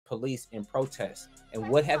police in protest. And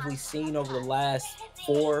what have we seen over the last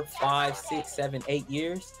 4, 5, 6, 7, 8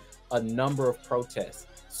 years? A number of protests.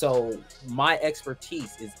 So my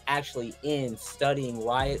expertise is actually in studying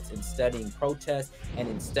riots and studying protests and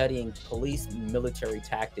in studying police military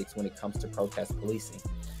tactics when it comes to protest policing.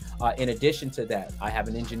 In addition to that, I have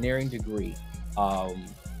an engineering degree.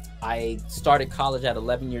 I started college at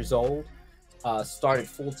 11 years old, started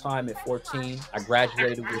full-time at 14. I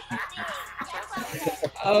graduated with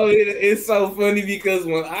Oh, it's so funny because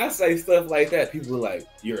when I say stuff like that, people are like,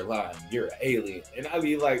 "You're lying, you're an alien," and I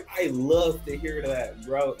be like, "I love to hear that,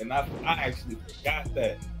 bro." And I actually forgot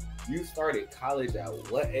that you started college at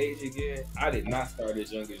what age again? I did not start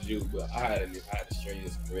as young as you, but I had a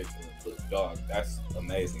strenuous curriculum. But dog, that's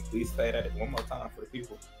amazing. Please say that one more time for the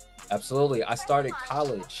people. Absolutely. I started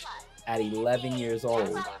college at 11 years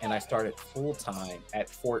old, and I started full-time at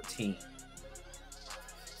 14.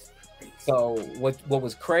 So what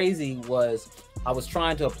was crazy was I was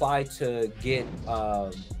trying to apply to get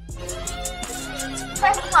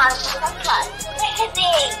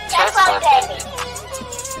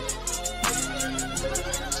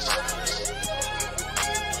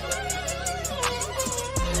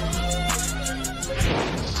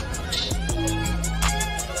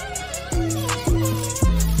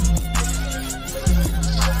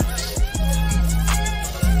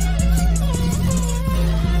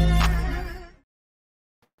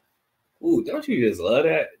Ooh, don't you just love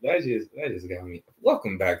that? That just got me.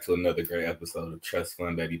 Welcome back to another great episode of Trust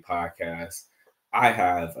Fund Baby Podcast. I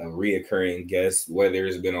have a reoccurring guest, whether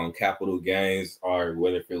it's been on Capital Gains or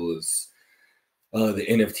whether if it was the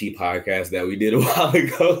NFT podcast that we did a while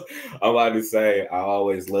ago. I'm about to say I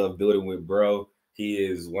always love building with bro. He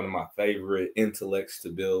is one of my favorite intellects to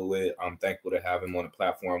build with. I'm thankful to have him on the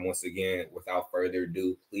platform once again. Without further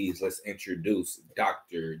ado, please let's introduce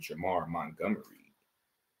Dr. Jamar Montgomery.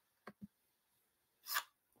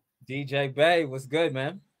 DJ Bay. What's good,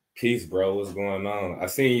 man? Peace, bro. What's going on? I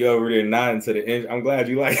seen you over there nodding to the end. I'm glad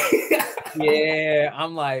you like it. Yeah,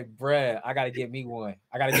 I'm like, bruh, I gotta get me one.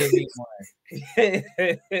 Yeah,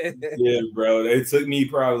 bro. It took me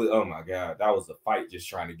probably, oh my God, that was a fight just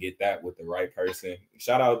trying to get that with the right person.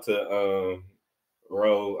 Shout out to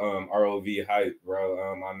ROV Hype,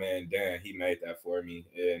 bro. My man Dan, he made that for me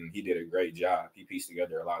and he did a great job. He pieced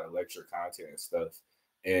together a lot of lecture content and stuff.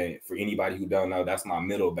 And for anybody who don't know, that's my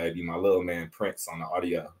middle baby, my little man Prince on the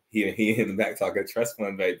audio. He in the back talking trust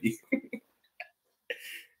fund baby.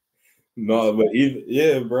 No, but even,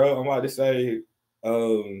 yeah, bro. I'm about to say,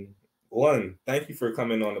 one, thank you for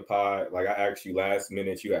coming on the pod. Like I asked you last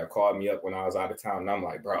minute, you had called me up when I was out of town, and I'm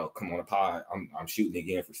like, bro, come on the pod. I'm shooting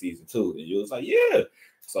again for season 2, and you was like, yeah.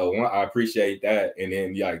 So one, I appreciate that, and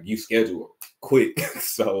then like you schedule quick.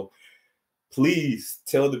 So please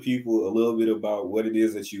tell the people a little bit about what it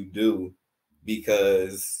is that you do,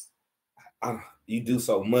 because you do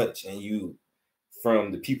so much, and you,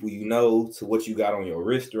 from the people you know to what you got on your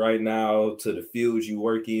wrist right now to the fields you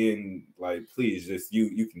work in, like please just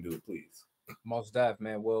you can do it, please. Most def,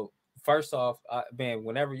 man. Well, first off, man,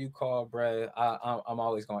 whenever you call, bro, I'm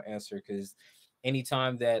always gonna answer because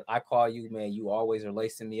anytime that I call you, man, you always are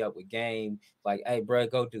lacing me up with game. Like, hey, bro,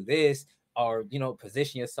 go do this, or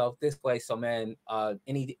position yourself this way. So, man,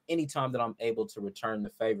 any time that I'm able to return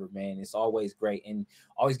the favor, man, it's always great, and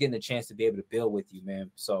always getting a chance to be able to build with you,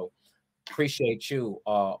 man. So appreciate you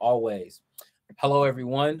always. Hello,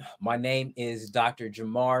 everyone. My name is Dr.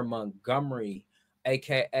 Jamar Montgomery,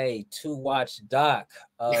 aka 2 Watch Doc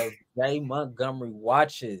of J Montgomery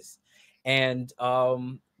Watches. And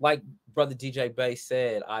like Brother DJ Bay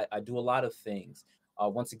said, I do a lot of things.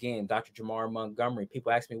 Once again, Dr. Jamar Montgomery.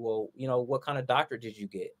 People ask me, well, what kind of doctor did you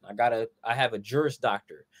get? I have a Juris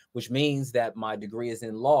Doctor, which means that my degree is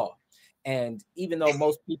in law. And even though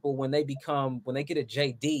most people, when they get a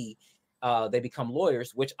JD, they become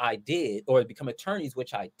lawyers, which I did, or become attorneys,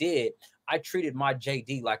 which I did. I treated my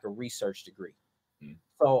JD like a research degree.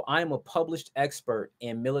 So I'm a published expert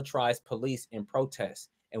in militarized police and protests.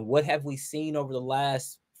 And what have we seen over the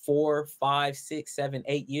last 4, 5, 6, 7,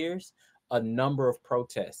 8 years? A number of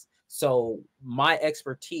protests. So my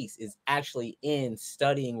expertise is actually in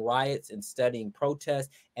studying riots and studying protests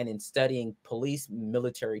and in studying police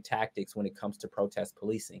military tactics when it comes to protest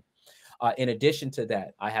policing. In addition to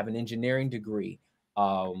that, I have an engineering degree.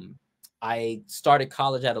 I started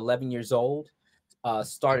college at 11 years old,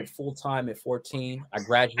 started full-time at 14. I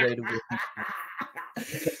graduated with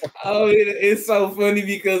Oh, it's so funny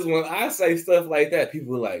because when I say stuff like that,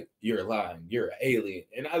 people are like, "You're lying, you're an alien,"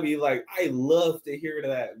 and I be like, "I love to hear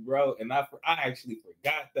that, bro." And I actually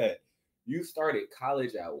forgot that You started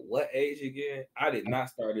college at what age again? I did not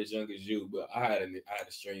start as young as you, but I had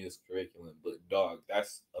a strenuous curriculum. But dog,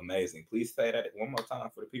 that's amazing. Please say that one more time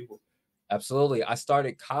for the people. Absolutely. I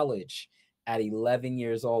started college at 11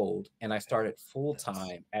 years old, and I started full That's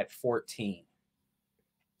time at 14.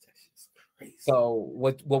 just crazy. So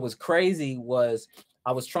what was crazy was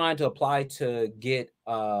I was trying to apply to get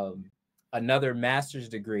another master's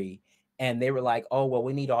degree, and they were like, "Oh, well,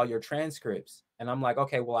 we need all your transcripts." And I'm like,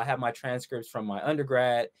 "Okay, well, I have my transcripts from my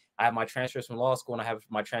undergrad, I have my transcripts from law school, and I have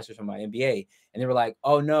my transcripts from my MBA." And they were like,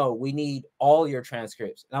 "Oh no, we need all your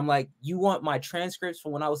transcripts." And I'm like, "You want my transcripts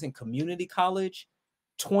from when I was in community college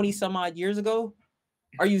 20 some odd years ago?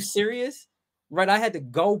 Are you serious?" Right? I had to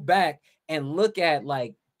go back and look at,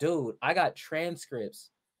 like, dude, I got transcripts.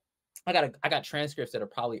 I got transcripts that are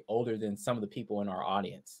probably older than some of the people in our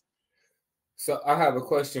audience. So I have a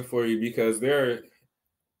question for you because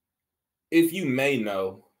if you may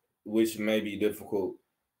know, which may be difficult,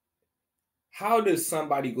 how does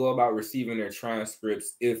somebody go about receiving their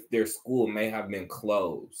transcripts if their school may have been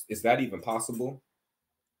closed? Is that even possible?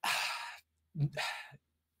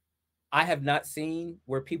 I have not seen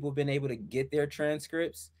where people have been able to get their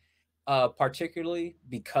transcripts, particularly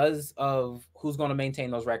because of who's going to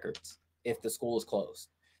maintain those records if the school is closed,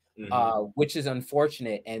 which is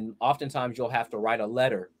unfortunate. And oftentimes you'll have to write a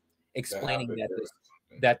letter That explaining happened.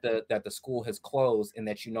 that the school has closed and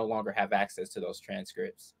that you no longer have access to those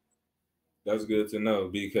transcripts. That's good to know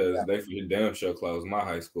because Yeah, they for damn sure closed my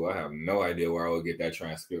high school. I have no idea where I would get that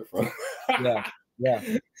transcript from. yeah, yeah,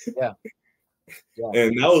 yeah, yeah.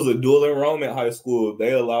 And that was a dual enrollment high school.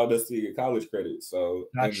 They allowed us to get college credit. So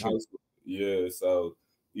in Got high you. school, yeah. So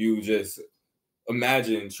you just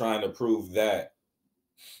imagine trying to prove that.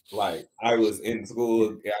 Like I was in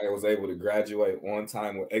school, I was able to graduate on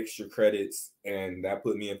time with extra credits, and that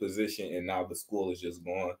put me in position. And now the school is just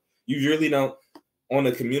gone. You really don't, on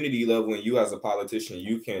a community level, and you as a politician,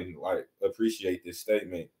 you can like appreciate this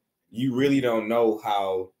statement. You really don't know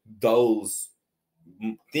how those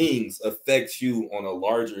things affect you on a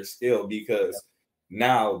larger scale because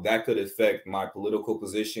now that could affect my political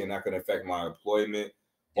position, that could affect my employment,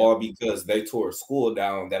 Yeah, all because they tore school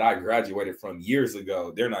down that I graduated from years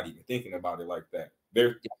ago. They're not even thinking about it like that.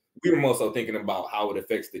 We're more so thinking about how it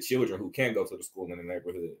affects the children who can't go to the school in the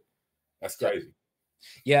neighborhood. That's yeah, crazy.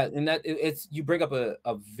 yeah. And it's you bring up a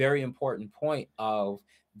very important point of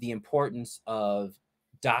the importance of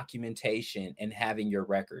documentation and having your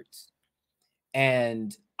records.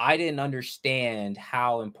 And I didn't understand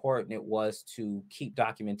how important it was to keep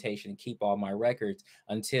documentation and keep all my records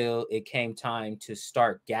until it came time to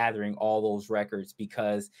start gathering all those records,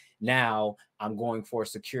 because now I'm going for a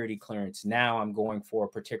security clearance. Now I'm going for a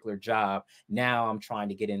particular job. Now I'm trying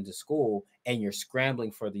to get into school, and you're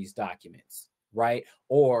scrambling for these documents, right?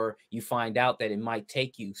 Or you find out that it might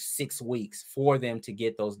take you 6 weeks for them to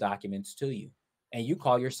get those documents to you, and you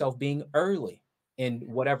call yourself being early in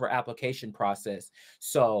whatever application process.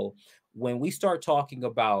 So when we start talking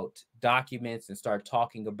about documents and start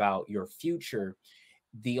talking about your future,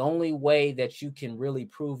 the only way that you can really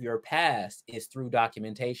prove your past is through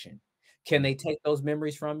documentation. Can they take those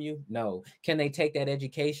memories from you? No. Can they take that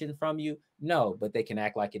education from you? No, but they can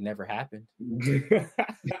act like it never happened.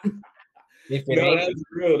 If it No, ain't, that's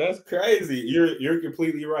real. That's crazy. You're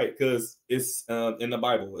completely right because it's in the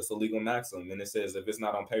Bible. It's a legal maxim, and it says if it's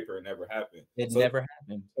not on paper, it never happened. it So never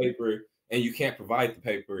happened. paper, and you can't provide the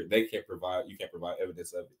paper. They can't provide. You can't provide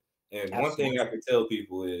evidence of it. And one thing Absolutely. I can tell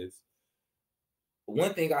people is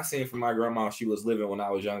one thing I seen from my grandma. She was living when I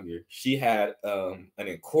was younger. She had an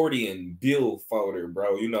accordion bill folder,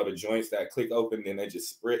 bro. You know the joints that click open and they just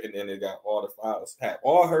spread, and then it got all the files. Had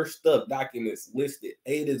all her stuff, documents listed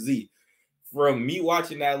A to Z from me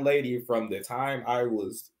watching that lady from the time I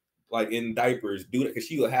was like in diapers, do it because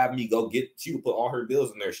she would have me go get. She would put all her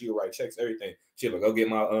bills in there. She would write checks, everything. She would go get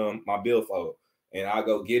my bill folder, and I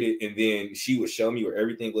go get it, and then she would show me where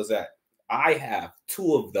everything was at. I have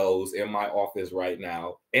two of those in my office right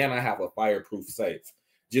now, and I have a fireproof safe,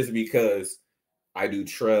 just because I do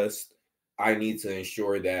trust. I need to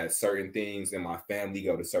ensure that certain things in my family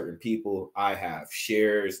go to certain people. I have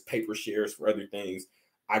shares, paper shares for other things.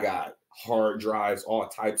 I got hard drives, all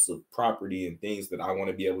types of property and things that I want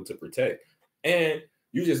to be able to protect. And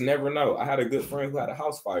you just never know. I had a good friend who had a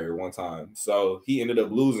house fire one time. So he ended up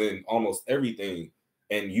losing almost everything.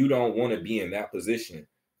 And you don't want to be in that position.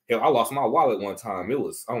 Hell, I lost my wallet one time. It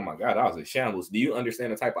was, oh my God, I was in shambles. Do you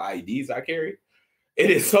understand the type of IDs I carry?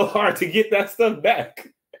 It is so hard to get that stuff back.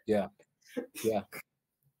 Yeah. Yeah.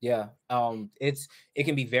 Yeah. It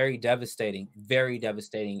can be very devastating.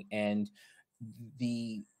 And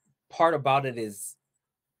the part about it is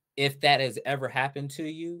if that has ever happened to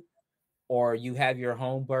you, or you have your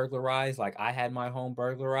home burglarized, like I had my home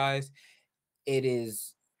burglarized, it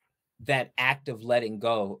is that act of letting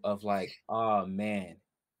go of like, oh man,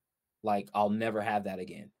 like I'll never have that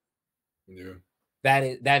again. Yeah.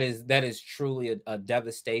 That is truly a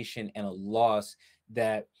devastation and a loss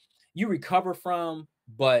that you recover from,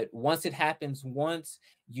 but once it happens once,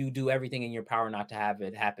 you do everything in your power not to have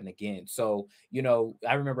it happen again. So,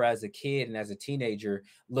 I remember as a kid and as a teenager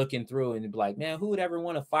looking through and be like, man, who would ever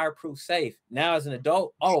want a fireproof safe? Now as an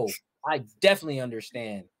adult, oh, I definitely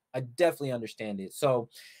understand. I definitely understand it. So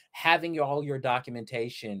having all your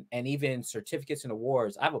documentation and even certificates and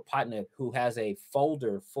awards. I have a partner who has a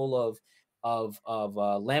folder full of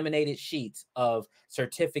laminated sheets of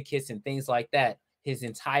certificates and things like that, his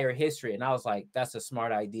entire history. And I was like, that's a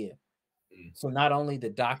smart idea. Mm. So not only the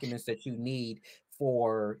documents that you need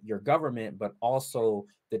for your government, but also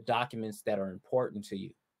the documents that are important to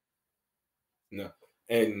you. No.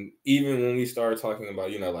 And even when we start talking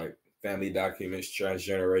about, like family documents,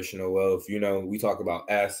 transgenerational wealth, we talk about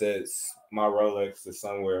assets. My Rolex is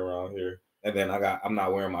somewhere around here. And then I'm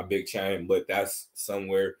not wearing my big chain, but that's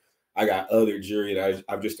somewhere. I got other jewelry that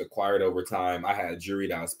I've just acquired over time. I had jewelry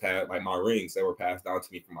that was passed, like my rings that were passed down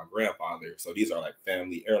to me from my grandfather. So these are like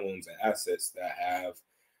family heirlooms and assets that have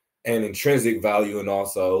an intrinsic value and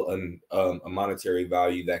also a monetary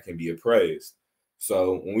value that can be appraised.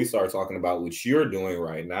 So when we start talking about what you're doing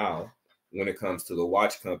right now, when it comes to the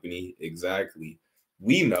watch company, exactly,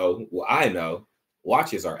 we know, well, I know,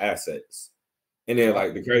 watches are assets. And then Yep.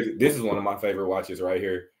 like this is one of my favorite watches right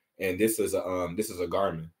here, and this is a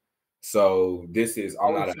Garmin. So I'm not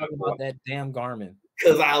Always an talking Apple about that damn Garmin.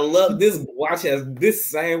 because I love this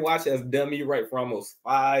same watch has done me right for almost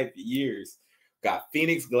 5 years. Got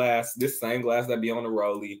Phoenix glass, this same glass that be on the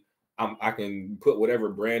Rolly. I can put whatever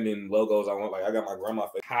branding logos I want. Like I got my grandma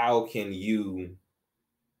face. How can you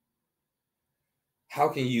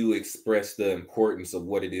express the importance of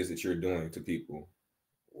what it is that you're doing to people?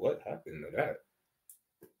 What happened to that?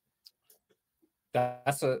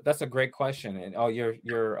 That's a great question. And oh, your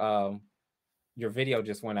video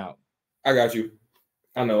just went out. I got you.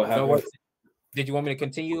 I know what No happened. what did you want me to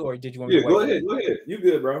continue or did you want me Yeah, to wait go for ahead. you? Go ahead. You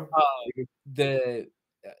good, bro? The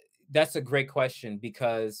That's a great question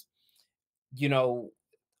because you know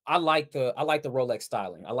I like the Rolex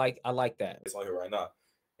styling. I like that. It's on here right now,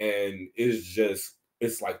 and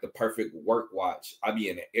it's like the perfect work watch. I be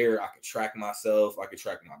in the air. I can track myself. I can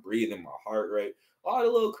track my breathing, my heart rate, all the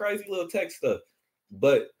little crazy little tech stuff.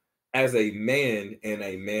 But as a man and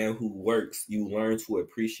a man who works, you learn to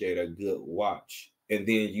appreciate a good watch, and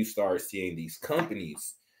then you start seeing these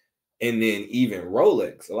companies, and then even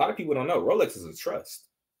Rolex. A lot of people don't know Rolex is a trust.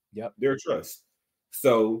 Yep. They're a trust.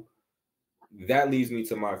 So that leads me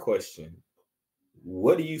to my question: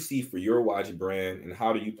 what do you see for your watch brand, and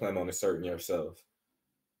how do you plan on asserting yourself?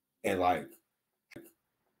 And like,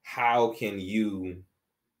 how can you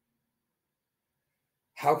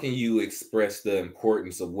express the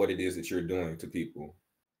importance of what it is that you're doing to people?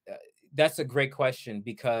 Uh, That's a great question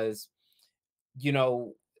because you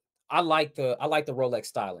know I like the Rolex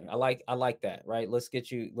styling. I like that, right? Let's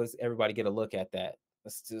everybody get a look at that.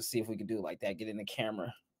 Let's just see if we can do it like that. Get in the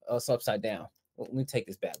camera. Oh, it's upside down. Well, let me take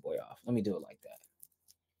this bad boy off. Let me do it like that.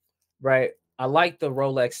 Right. I like the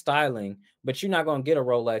Rolex styling, but you're not going to get a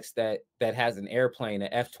Rolex that has an airplane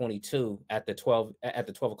at F-22 at the 12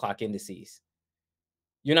 o'clock indices.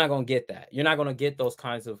 You're not going to get that. You're not going to get those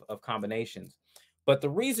kinds of combinations. But the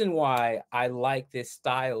reason why I like this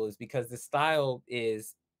style is because the style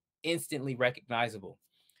is instantly recognizable.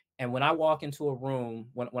 And when I walk into a room,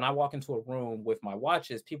 when I walk into a room with my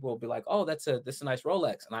watches, people will be like, "Oh, that's a nice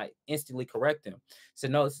Rolex," and I instantly correct them. So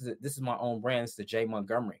no, this is my own brand. It's the J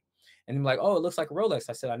Montgomery, and they're like, "Oh, it looks like a Rolex."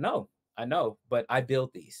 I said, I know, but I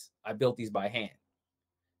built these. I built these by hand.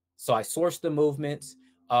 So I source the movements.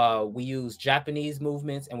 We use Japanese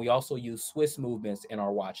movements and we also use Swiss movements in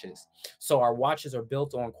our watches. So our watches are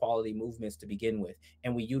built on quality movements to begin with,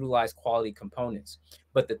 and we utilize quality components.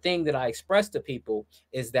 But the thing that I express to people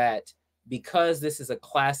is that because this is a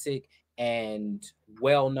classic and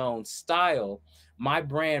well known style, my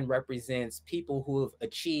brand represents people who have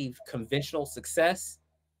achieved conventional success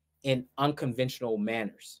in unconventional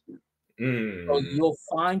manners. So Mm, you'll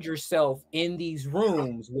find yourself in these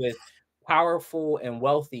rooms with powerful and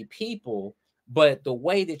wealthy people, but the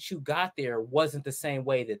way that you got there wasn't the same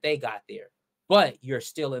way that they got there. But you're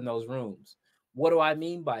still in those rooms. What do I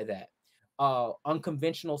mean by that?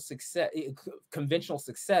 Conventional success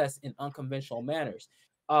in unconventional manners.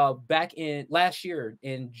 Back in last year,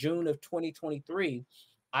 in June of 2023,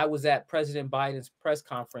 I was at President Biden's press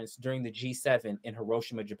conference during the G7 in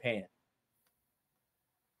Hiroshima, Japan,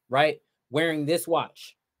 right? Wearing this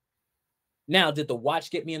watch. Now, did the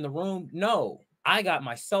watch get me in the room? No, I got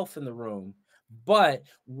myself in the room. But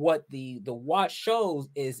what the watch shows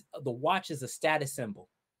is the watch is a status symbol.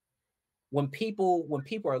 When people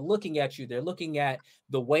are looking at you, they're looking at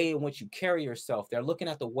the way in which you carry yourself. They're looking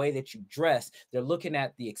at the way that you dress. They're looking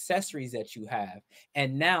at the accessories that you have.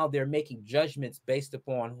 And now they're making judgments based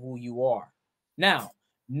upon who you are. Now,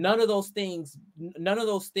 none of those things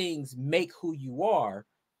make who you are,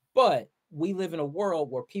 but we live in a world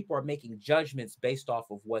where people are making judgments based off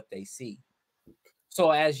of what they see. So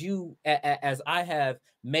as I have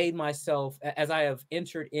made myself, as I have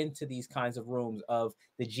entered into these kinds of rooms of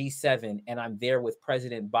the G7, and I'm there with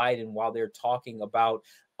President Biden while they're talking about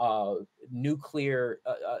nuclear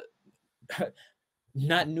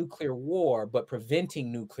not nuclear war, but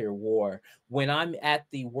preventing nuclear war. When I'm at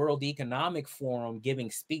the World Economic Forum giving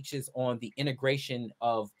speeches on the integration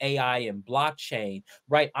of AI and blockchain,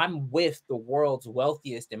 right? I'm with the world's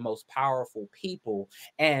wealthiest and most powerful people.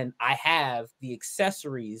 And I have the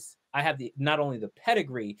accessories. I have the not only the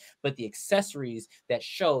pedigree, but the accessories that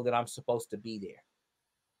show that I'm supposed to be there.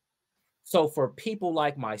 So for people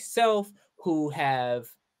like myself who have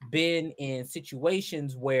been in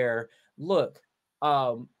situations where, look,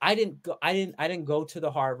 I didn't go to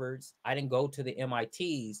the Harvards, I didn't go to the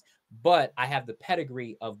MITs, but I have the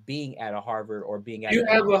pedigree of being at a Harvard or being at You an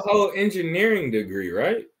have MIT. a whole engineering degree,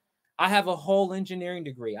 right? I have a whole engineering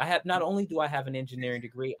degree. I have not only do I have an engineering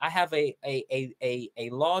degree, I have a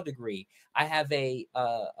law degree. I have a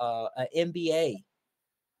MBA.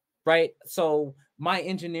 Right. So my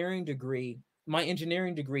engineering degree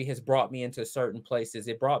has brought me into certain places.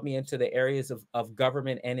 It brought me into the areas of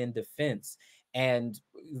government and in defense. And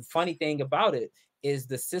funny thing about it is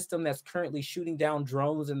the system that's currently shooting down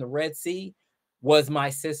drones in the Red Sea was my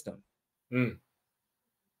system. Mm.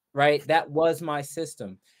 Right. That was my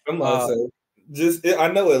system. I'm also just I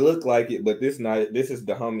know it looked like it, but this is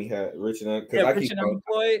the homie hat Rich and because Yeah, I rich keep and on.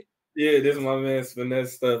 unemployed. Yeah, this is my man's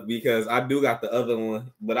finesse stuff because I do got the other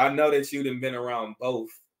one, but I know that you've been around both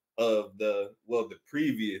of the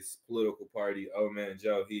previous political party. Oh man,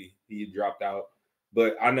 Joe, he dropped out,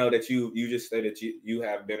 but I know that you just said that you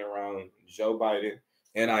have been around Joe Biden,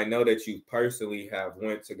 and I know that you personally have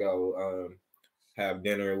went to go have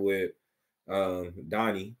dinner with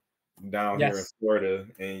Donnie down here in Yes, Florida,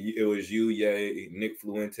 and it was you, Ye, Nick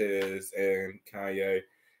Fuentes, and Kanye.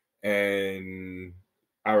 And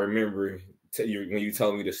I remember when you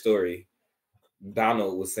told me the story,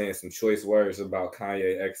 Donald was saying some choice words about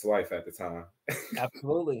Kanye ex-wife at the time.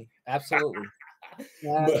 absolutely. Absolutely.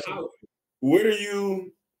 But Absolutely. what are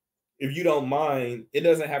you, if you don't mind, it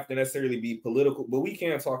doesn't have to necessarily be political, but we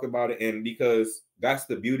can talk about it. And because that's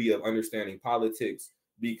the beauty of understanding politics,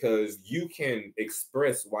 because you can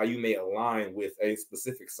express why you may align with a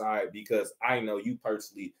specific side, because I know you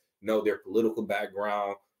personally know their political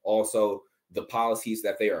background, also the policies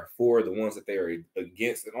that they are for, the ones that they are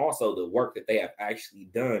against, and also the work that they have actually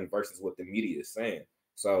done versus what the media is saying.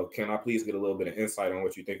 So can I please get a little bit of insight on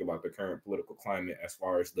what you think about the current political climate as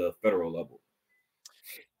far as the federal level?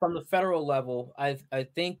 From the federal level, I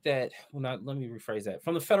think that, well, not, let me rephrase that.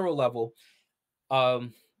 From the federal level,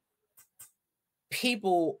 um,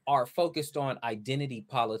 people are focused on identity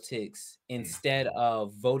politics instead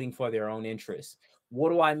of voting for their own interests. What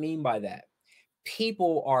do I mean by that?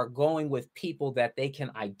 People are going with people that they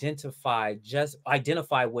can identify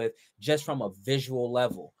with just from a visual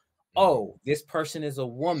level. Oh, this person is a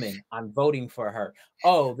woman, I'm voting for her.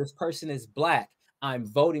 Oh, this person is black, I'm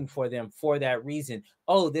voting for them for that reason.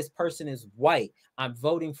 Oh, this person is white, I'm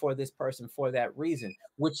voting for this person for that reason,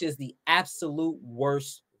 which is the absolute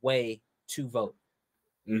worst way to vote.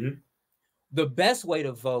 Mm-hmm. The best way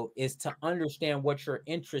to vote is to understand what your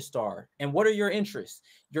interests are. And what are your interests?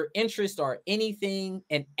 Your interests are anything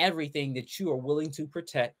and everything that you are willing to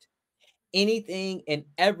protect, anything and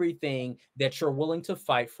everything that you're willing to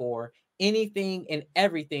fight for, anything and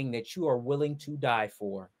everything that you are willing to die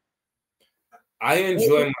for. I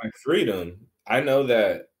enjoy my freedom. I know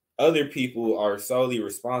that other people are solely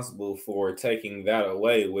responsible for taking that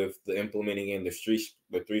away with the implementing in the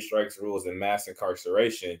three strikes rules and mass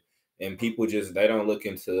incarceration. And people just they don't look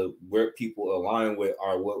into where people align with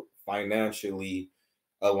or what financially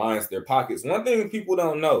aligns their pockets. One thing people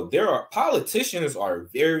don't know, there are politicians are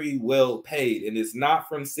very well paid, and it's not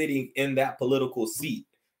from sitting in that political seat.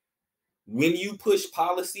 When you push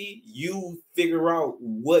policy, you figure out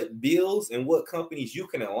what bills and what companies you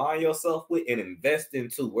can align yourself with and invest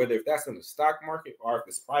into, whether if that's in the stock market or if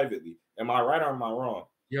it's privately. Am I right or am I wrong?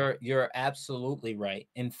 You're absolutely right.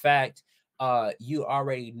 In fact, you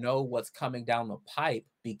already know what's coming down the pipe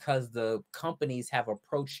because the companies have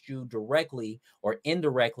approached you directly or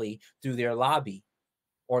indirectly through their lobby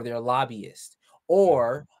or their lobbyist,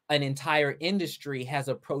 or an entire industry has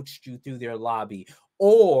approached you through their lobby,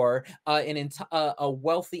 or a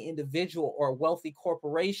wealthy individual or a wealthy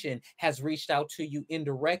corporation has reached out to you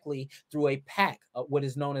indirectly through a PAC, what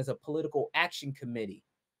is known as a political action committee.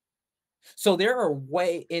 So there are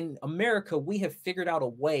way in America, we have figured out a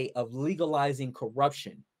way of legalizing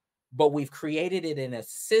corruption, but we've created it in a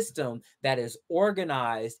system that is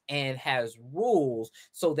organized and has rules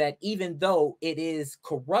so that even though it is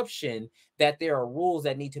corruption, that there are rules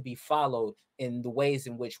that need to be followed in the ways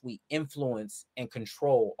in which we influence and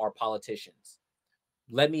control our politicians.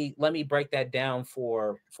 Let me break that down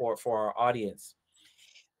for our audience.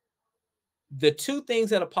 The two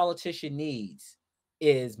things that a politician needs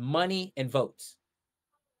is money and votes.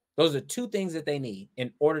 Those are two things that they need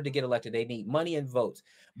in order to get elected. They need money and votes.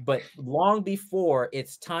 But long before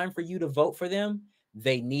it's time for you to vote for them,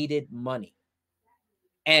 they needed money.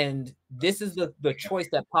 And this is the choice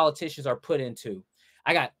that politicians are put into.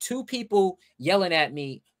 I got two people yelling at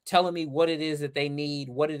me, telling me what it is that they need,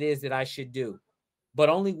 what it is that I should do. But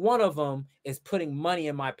only one of them is putting money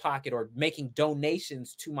in my pocket or making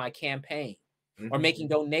donations to my campaign or making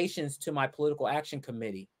donations to my political action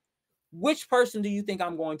committee. Which person do you think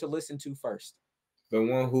I'm going to listen to first? The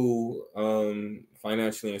one who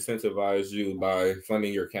financially incentivized you by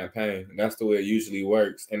funding your campaign. That's the way it usually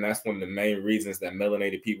works. And that's one of the main reasons that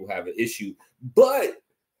melanated people have an issue. But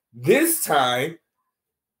this time,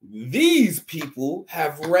 these people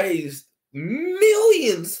have raised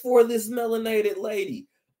millions for this melanated lady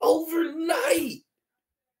overnight.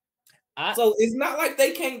 So it's not like they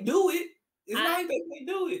can't do it. It's not like they can't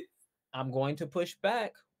do it. I'm going to push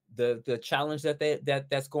back. The challenge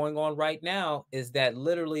that's going on right now is that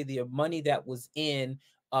literally the money that was in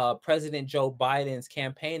President Joe Biden's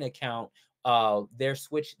campaign account, they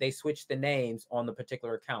switched the names on the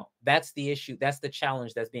particular account. That's the issue. That's the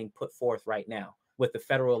challenge that's being put forth right now with the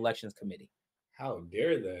Federal Elections Committee. How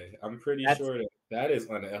dare they? I'm pretty That's, sure that is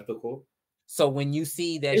unethical. so when you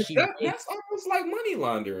see that That's almost like money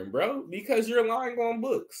laundering, bro, because you're lying on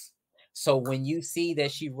books. So when you see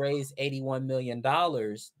that she raised $81 million,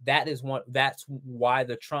 that's why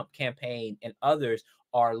the Trump campaign and others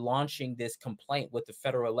are launching this complaint with the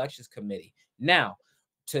Federal Elections Committee. Now,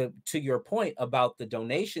 to your point about the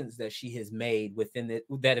donations that she has made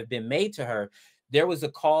that have been made to her, there was a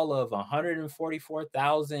call of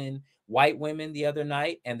 144,000 white women the other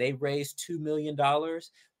night, and they raised $2 million.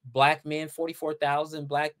 Black men, 44,000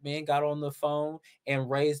 black men got on the phone and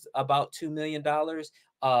raised about $2 million.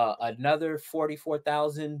 Another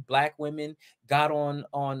 44,000 black women got on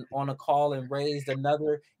a call and raised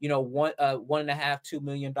another, $1.5–2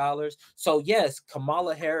 million. So yes,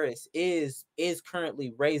 Kamala Harris is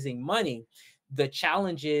currently raising money. The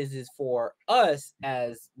challenge is for us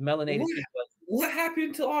as melanated people. What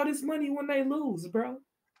happened to all this money when they lose, bro?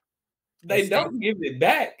 They don't give it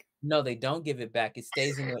back. No, they don't give it back. It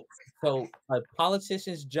stays in the. So a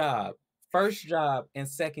politician's job, first job and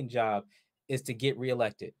second job, is to get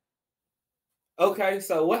reelected. Okay,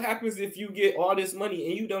 so what happens if you get all this money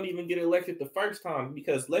and you don't even get elected the first time?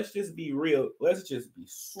 Because let's just be real. Let's just be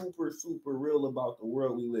super, super real about the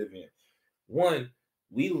world we live in. One,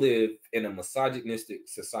 we live in a misogynistic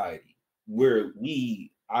society where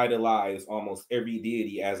we idolize almost every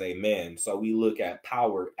deity as a man. So we look at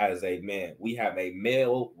power as a man. We have a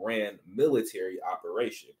male-ran military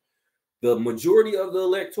operation. The majority of the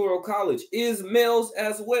electoral college is males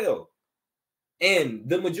as well. And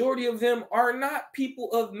the majority of them are not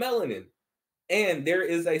people of melanin. And there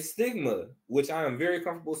is a stigma, which I am very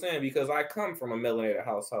comfortable saying because I come from a melanated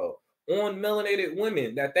household, on melanated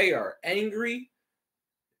women, that they are angry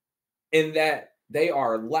and that they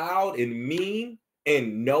are loud and mean,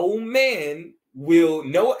 and no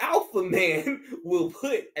alpha man will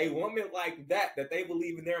put a woman like that they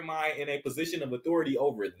believe in their mind in a position of authority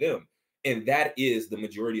over them. And that is the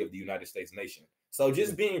majority of the United States nation. So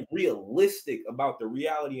just being realistic about the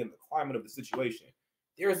reality and the climate of the situation,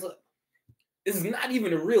 this is not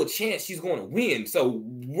even a real chance she's going to win. So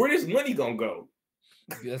where is money going to go?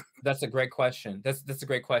 That's a great question. That's a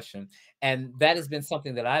great question. And that has been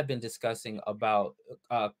something that I've been discussing about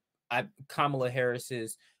Kamala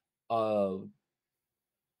Harris's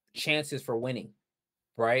chances for winning,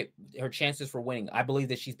 right? Her chances for winning. I believe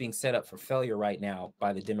that she's being set up for failure right now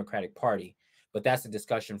by the Democratic Party. But that's a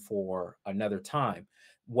discussion for another time.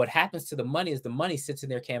 What happens to the money is the money sits in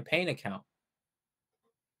their campaign account.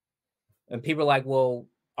 And people are like, well,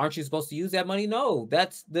 Aren't you supposed to use that money? No,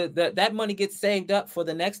 that's that money gets saved up for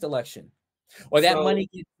the next election, or that So money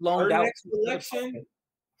gets loaned her out. next election,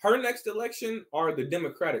 her next election, or the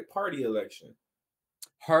Democratic Party election.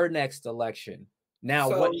 Her next election. Now,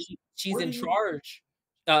 So what she's in charge.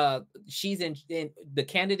 She's in the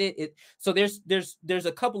candidate. So there's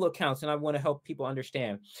a couple of accounts, and I want to help people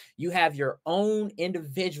understand. You have your own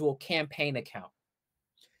individual campaign account.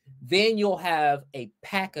 Then you'll have a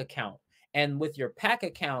PAC account. And with your PAC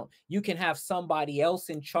account, you can have somebody else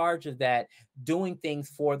in charge of that doing things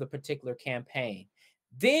for the particular campaign.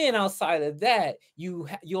 Then outside of that,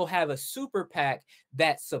 you'll have a super PAC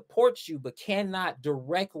that supports you but cannot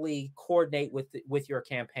directly coordinate with your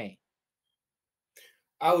campaign.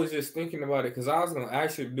 I was just thinking about it because I was going to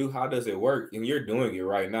ask you to do how does it work, and you're doing it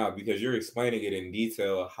right now because you're explaining it in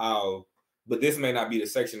detail how. But this may not be the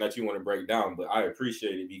section that you want to break down, but I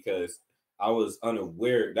appreciate it because I was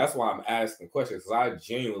unaware. That's why I'm asking questions, because I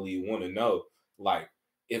genuinely want to know, like,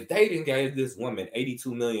 if they didn't give this woman $82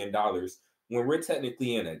 million when we're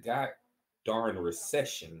technically in a god darn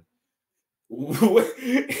recession,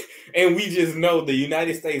 and we just know the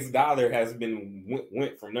United States dollar has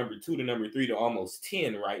went from number 2 to number 3 to almost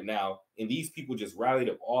 10 right now, and these people just rallied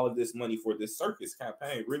up all of this money for this circus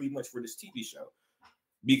campaign, really much for this TV show,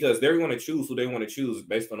 because they're going to choose who they want to choose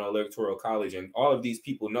based on the electoral college, and all of these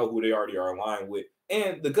people know who they already are aligned with,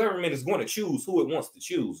 and the government is going to choose who it wants to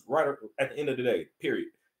choose right at the end of the day, period.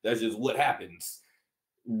 That's just what happens,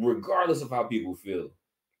 regardless of how people feel.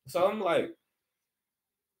 So I'm like,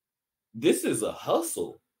 this is a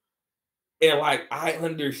hustle. And like, I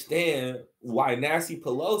understand why Nancy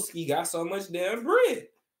Pelosi got so much damn bread.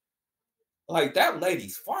 Like, that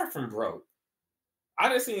lady's far from broke. I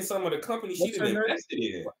done seen some of the companies she done invested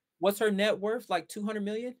in. What's her net worth? Like 200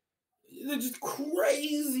 million? They're just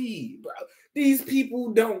crazy, bro. These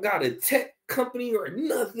people don't got a tech company or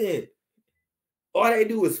nothing. All they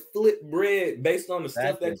do is flip bread based on the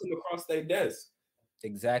stuff that come across their desk.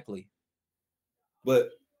 Exactly. But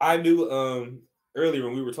I knew earlier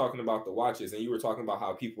when we were talking about the watches, and you were talking about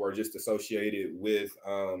how people are just associated with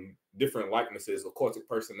different likenesses, occultic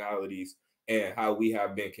personalities, and how we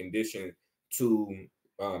have been conditioned to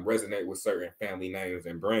resonate with certain family names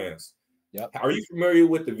and brands. Yep. Are you familiar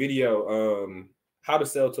with the video How to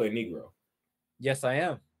Sell to a Negro? Yes, I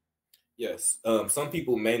am. Yes. Some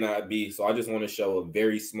people may not be, so I just want to show a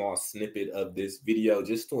very small snippet of this video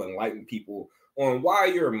just to enlighten people on why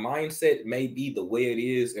your mindset may be the way it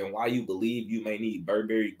is and why you believe you may need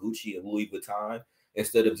Burberry, Gucci, and Louis Vuitton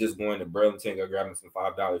instead of just going to Burlington or grabbing some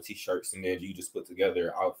 $5 t-shirts, and then you just put together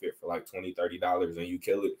an outfit for like $20, $30 and you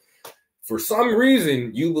kill it. For some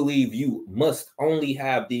reason, you believe you must only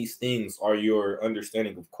have these things, or your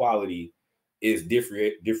understanding of quality is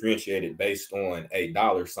differentiated based on a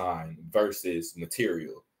dollar sign versus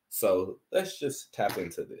material. So let's just tap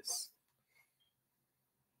into this.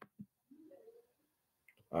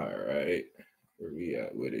 All right, where we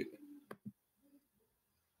at with it?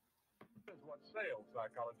 This is what sales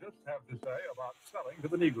psychologists have to say about selling to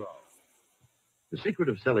the Negro. The secret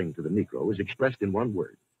of selling to the Negro is expressed in one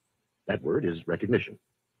word. That word is recognition.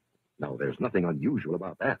 Now, there's nothing unusual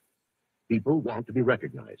about that. People want to be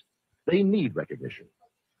recognized. They need recognition.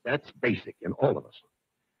 That's basic in all of us.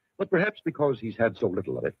 But perhaps because he's had so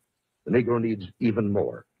little of it, the Negro needs even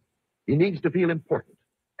more. He needs to feel important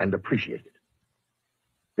and appreciated.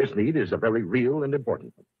 This need is a very real and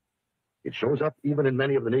important one. It shows up even in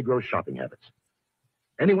many of the Negro's shopping habits.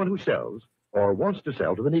 Anyone who sells or wants to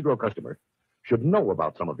sell to the Negro customer should know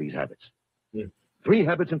about some of these habits. Yeah. 3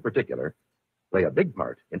 habits in particular play a big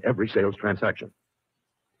part in every sales transaction.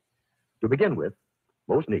 To begin with,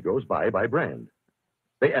 most Negroes buy by brand.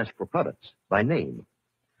 They ask for products by name.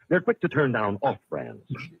 They're quick to turn down off-brands.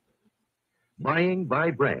 Buying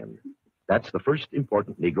by brand, that's the first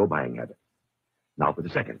important Negro buying habit. Now for the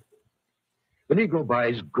second. The Negro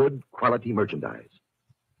buys good quality merchandise.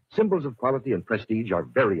 Symbols of quality and prestige are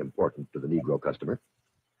very important to the Negro customer.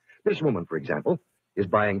 This woman, for example, is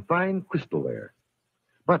buying fine crystalware.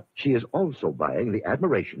 But she is also buying the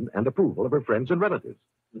admiration and approval of her friends and relatives.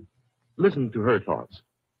 Listen to her thoughts.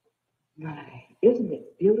 My, isn't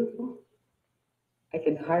it beautiful? I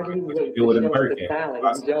can hardly wait to show it to Sally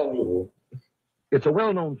and Joe. It's a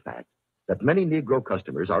well-known fact that many Negro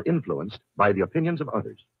customers are influenced by the opinions of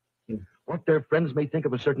others. What their friends may think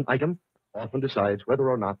of a certain item often decides whether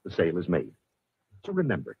or not the sale is made. So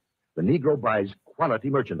remember, the Negro buys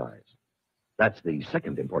quality merchandise. That's the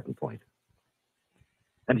second important point.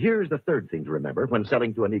 And here's the third thing to remember when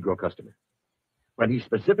selling to a Negro customer. When he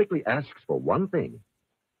specifically asks for one thing,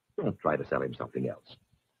 don't try to sell him something else.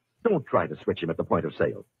 Don't try to switch him at the point of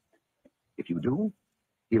sale. If you do,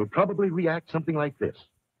 he'll probably react something like this.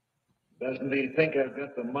 Doesn't he think I've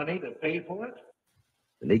got the money to pay for it?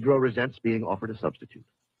 The Negro resents being offered a substitute.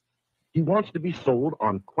 He wants to be sold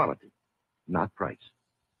on quality, not price.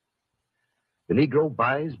 The Negro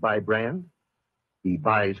buys by brand, he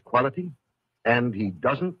buys quality, and he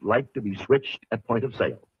doesn't like to be switched at point of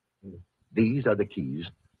sale. These are the keys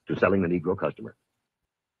to selling the Negro customer.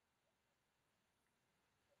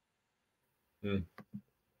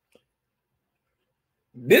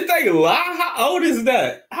 Did they lie? How old is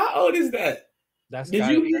that? How old is that? That's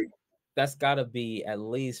gotta be at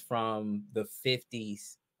least from the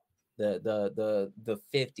 50s, the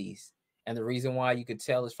 50s. And the reason why you could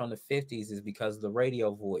tell it's from the 50s is because of the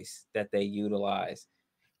radio voice that they utilize,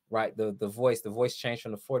 right? The voice changed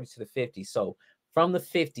from the 40s to the 50s. So from the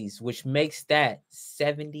 50s, which makes that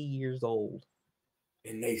 70 years old.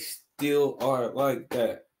 And they still are like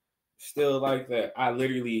that. Still like that. I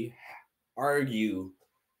literally argue.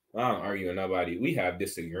 I don't argue with nobody. We have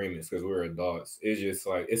disagreements because we're adults. It's just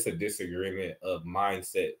like it's a disagreement of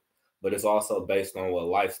mindset, but it's also based on what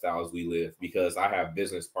lifestyles we live. Because I have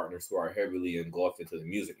business partners who are heavily engulfed into the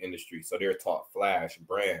music industry, so they're taught flash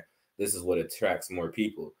brand. This is what attracts more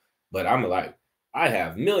people. But I'm like, I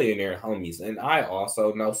have millionaire homies, and I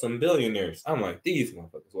also know some billionaires. I'm like, these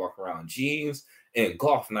motherfuckers walk around jeans and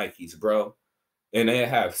golf Nikes, bro, and they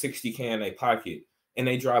have 60K in their pocket, and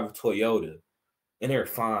they drive a Toyota. And they're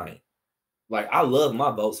fine. Like, I love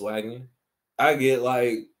my Volkswagen. I get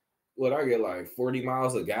like 40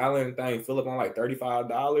 miles a gallon thing, fill up on like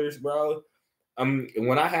 $35, bro.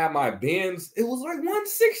 When I had my Benz, it was like $160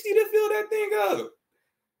 to fill that thing up.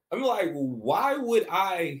 I'm like, why would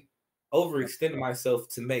I overextend myself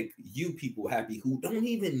to make you people happy who don't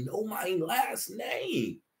even know my last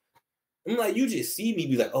name? I'm like, you just see me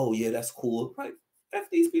be like, oh yeah, that's cool. Like, F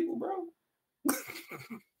these people, bro.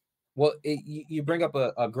 Well, you bring up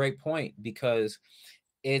a great point, because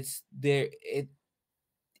it's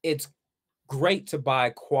great to buy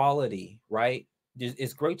quality, right?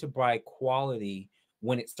 It's great to buy quality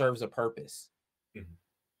when it serves a purpose. Mm-hmm.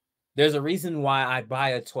 There's a reason why I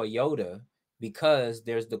buy a Toyota, because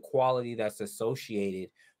there's the quality that's associated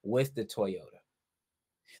with the Toyota.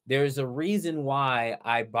 There's a reason why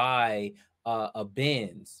I buy a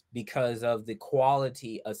Benz, because of the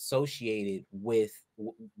quality associated with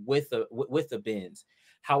the Benz.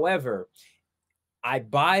 However, I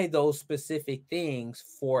buy those specific things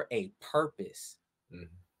for a purpose. Mm-hmm.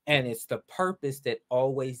 And it's the purpose that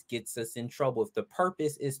always gets us in trouble. If the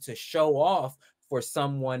purpose is to show off for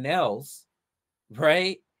someone else,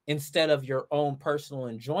 right, instead of your own personal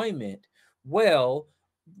enjoyment, well,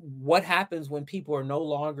 what happens when people are no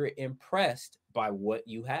longer impressed by what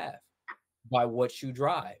you have, by what you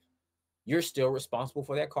drive? You're still responsible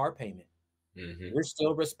for that car payment. Mm-hmm. You're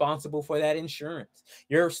still responsible for that insurance.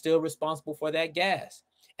 You're still responsible for that gas.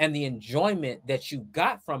 And the enjoyment that you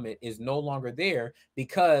got from it is no longer there,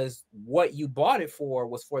 because what you bought it for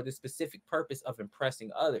was for the specific purpose of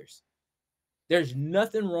impressing others. There's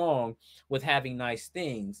nothing wrong with having nice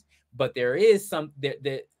things, but there is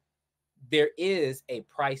there is a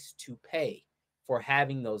price to pay for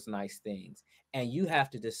having those nice things. And you have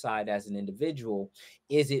to decide as an individual,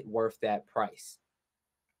 is it worth that price?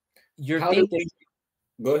 Go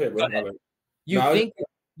ahead, bro.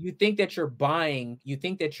 You think that you're buying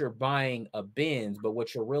a Benz, but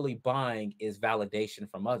what you're really buying is validation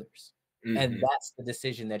from others. Mm-hmm. And that's the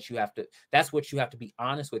decision that that's what you have to be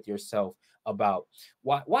honest with yourself about.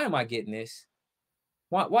 Why am I getting this?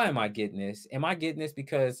 Why am I getting this? Am I getting this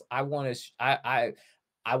because I want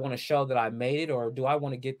to show that I made it, or do I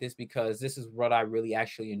want to get this because this is what I really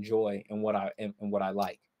actually enjoy and what I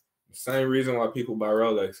like? Same reason why people buy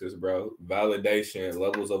Rolexes, bro. Validation,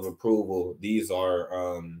 levels of approval. These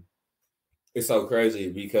are it's so crazy,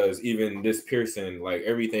 because even this piercing, like,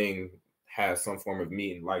 everything has some form of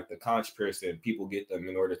meaning. Like the conch piercing, people get them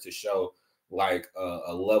in order to show like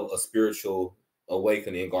a spiritual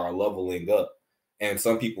awakening or a leveling up. And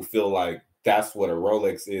some people feel like that's what a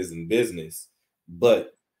Rolex is in business.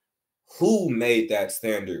 But who made that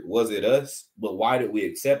standard? Was it us? But why did we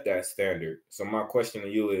accept that standard? So my question to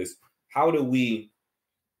you is, how do we,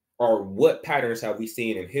 or what patterns have we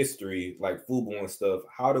seen in history, like FUBU and stuff?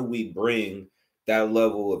 How do we bring that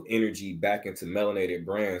level of energy back into melanated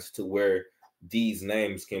brands to where these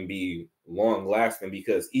names can be long lasting?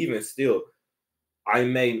 Because even still, I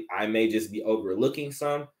may just be overlooking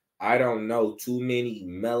some. I don't know too many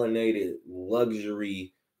melanated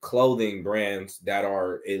luxury clothing brands that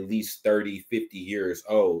are at least 30, 50 years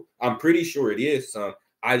old. I'm pretty sure it is some.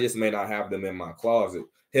 I just may not have them in my closet.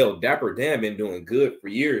 Hell, Dapper Dan been doing good for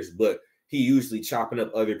years, but he usually chopping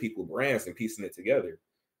up other people's brands and piecing it together.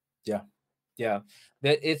 Yeah. Yeah.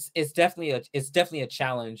 That it's definitely a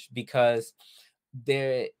challenge because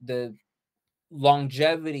the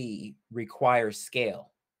longevity requires scale.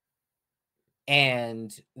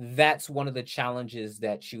 And that's one of the challenges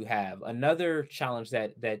that you have. Another challenge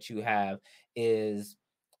that you have is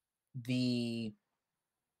the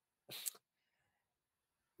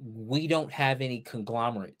we don't have any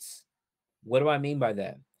conglomerates. What do I mean by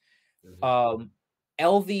that? Um,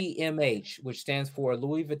 LVMH, which stands for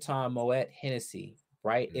Louis Vuitton Moet Hennessy,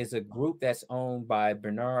 right, is a group that's owned by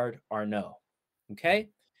Bernard Arnault. Okay,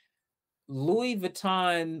 Louis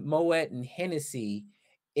Vuitton Moet and Hennessy.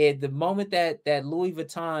 At the moment that Louis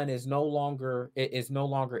Vuitton is no longer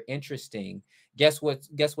interesting, guess what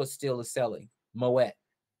still is selling? Moet.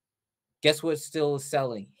 Guess what still is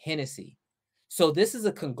selling? Hennessy. So this is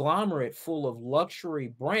a conglomerate full of luxury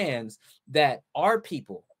brands that our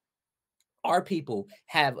people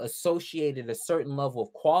have associated a certain level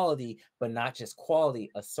of quality, but not just quality,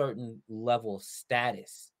 a certain level of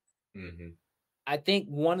status. Mm-hmm. I think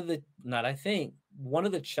one of the not I think one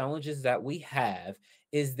of the challenges that we have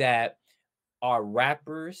is that our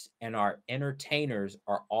rappers and our entertainers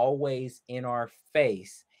are always in our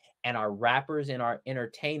face, and our rappers and our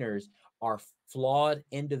entertainers are flawed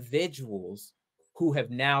individuals who have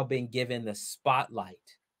now been given the spotlight.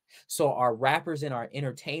 So our rappers and our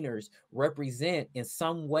entertainers represent in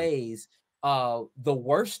some ways the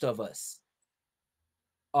worst of us.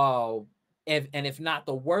 uh and if not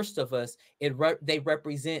the worst of us, they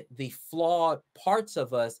represent the flawed parts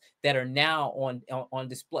of us that are now on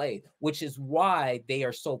display, which is why they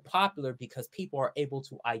are so popular, because people are able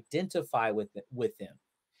to identify with them.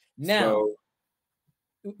 Now,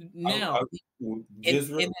 So now, in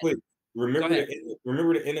just real in quick, go ahead.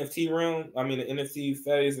 remember the NFT realm? I mean, the NFT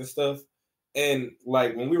phase and stuff. And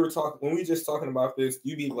like when we just talking about this,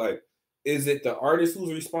 you be like, is it the artist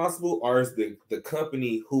who's responsible, or is the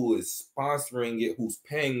company who is sponsoring it who's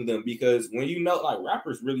paying them? Because when you know, like,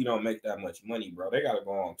 rappers really don't make that much money, bro. They gotta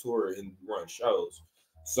go on tour and run shows.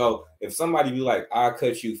 So if somebody be like, I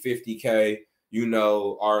cut you 50K, you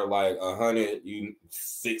know, or like 100,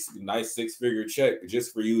 nice 6-figure check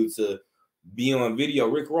just for you to be on video.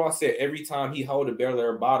 Rick Ross said every time he hold a Bel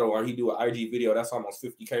Air bottle or he do an IG video, that's almost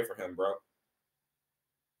 50K for him, bro.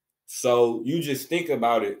 So you just think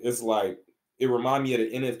about it. It's like it remind me of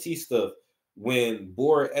the NFT stuff when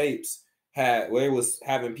Bored Apes had where it was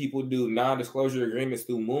having people do non-disclosure agreements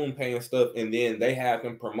through MoonPay and stuff, and then they have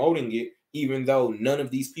them promoting it, even though none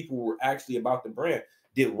of these people were actually about the brand.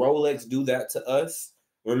 Did Rolex do that to us?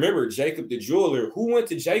 Remember Jacob the jeweler? Who went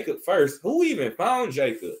to Jacob first? Who even found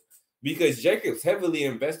Jacob? Because Jacob's heavily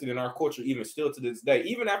invested in our culture, even still to this day,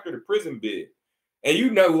 even after the prison bid. And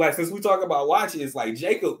you know, like, since we talk about watches, like,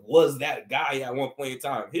 Jacob was that guy at one point in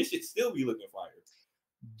time. His shit still be looking fire.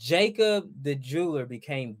 Jacob the jeweler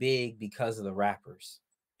became big because of the rappers.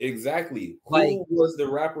 Exactly. Like, Who was the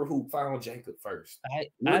rapper who found Jacob first? I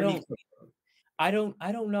Where did he don't come from? I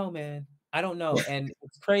don't know, man. I don't know. And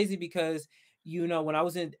it's crazy because when I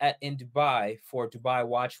was in Dubai for Dubai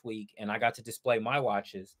Watch Week and I got to display my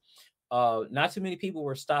watches, not too many people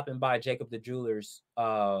were stopping by Jacob the jeweler's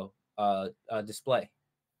display.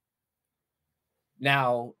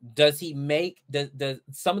 Now, does he make the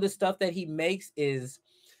some of the stuff that he makes is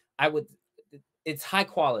I would it's high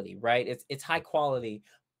quality, right? It's high quality,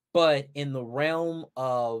 but in the realm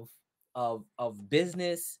of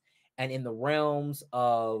business and in the realms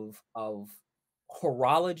of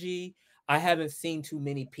horology, I haven't seen too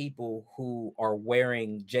many people who are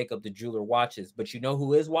wearing Jacob the jeweler watches. But you know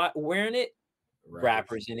who is wearing it?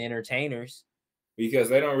 Rappers and entertainers. Because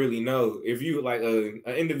they don't really know. If you like an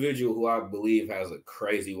individual who I believe has a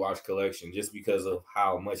crazy watch collection, just because of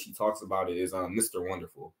how much he talks about it, is Mr.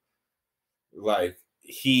 Wonderful. Like,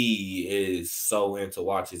 he is so into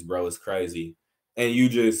watches, bro. It's crazy. And you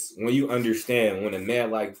just, when you understand, when a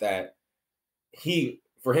man like that,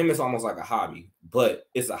 for him, it's almost like a hobby, but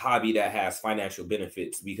it's a hobby that has financial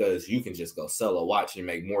benefits because you can just go sell a watch and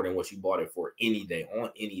make more than what you bought it for any day, on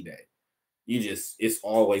any day. It's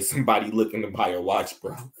always somebody looking to buy a watch,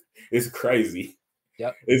 bro. It's crazy.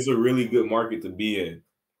 Yep. It's a really good market to be in.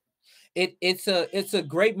 It's a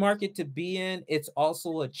great market to be in. It's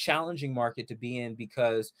also a challenging market to be in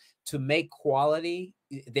because to make quality,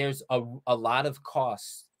 there's a lot of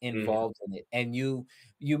costs involved in it. And you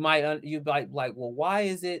might like, well, why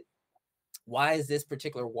is this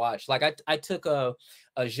particular watch? Like I took a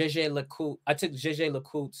Gégé Lecoultre, I took Gégé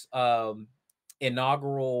Lecoultre's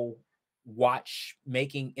inaugural watch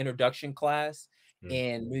making introduction class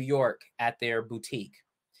in New York at their boutique.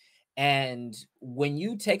 And when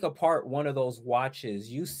you take apart one of those watches,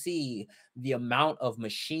 you see the amount of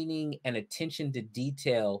machining and attention to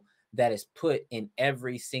detail that is put in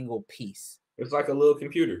every single piece. It's like a little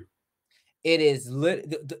computer. It is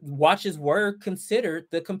the watches were considered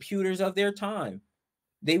the computers of their time.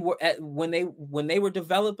 They were when they were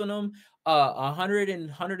developing them 100 and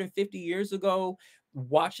 150 years ago.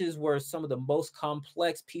 Watches were some of the most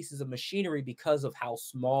complex pieces of machinery because of how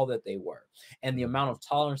small that they were and the amount of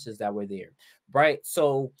tolerances that were there, right?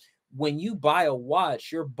 So when you buy a watch,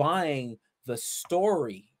 you're buying the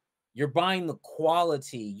story, you're buying the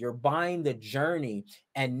quality, you're buying the journey.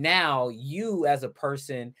 And now you as a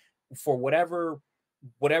person, for whatever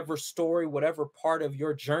story, whatever part of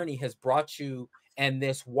your journey has brought you and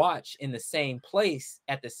this watch in the same place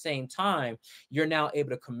at the same time, you're now able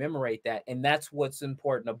to commemorate that. And that's what's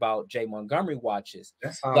important about J. Montgomery watches.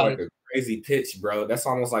 That sounds like a crazy pitch, bro. That's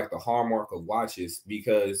almost like the hallmark of watches,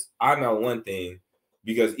 because I know one thing,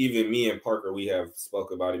 because even me and Parker, we have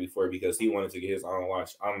spoke about it before, because he wanted to get his own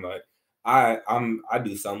watch. I'm like, I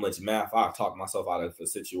do so much math. I talk myself out of a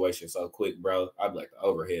situation so quick, bro. I'd be like, the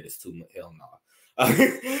overhead is too much. Hell no.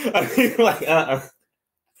 I mean, like,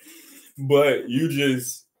 but you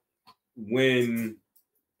just,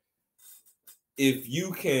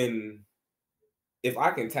 if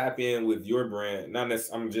I can tap in with your brand, not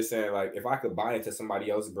necessarily, I'm just saying, like, if I could buy into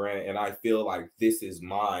somebody else's brand and I feel like this is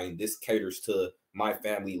mine, this caters to my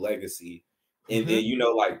family legacy, and then, you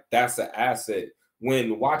know, like, that's an asset.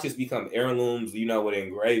 When watches become heirlooms, you know, with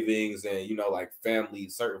engravings and, you know, like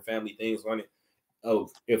certain family things on it.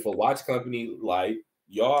 Oh, if a watch company like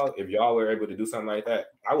y'all, if y'all were able to do something like that,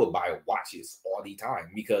 I would buy watches all the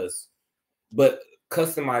time, but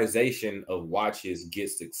customization of watches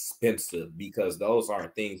gets expensive, because those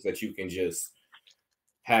aren't things that you can just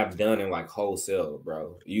have done in like wholesale,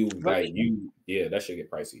 bro. That should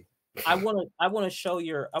get pricey. I want to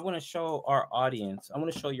show our audience. I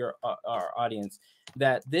want to show our audience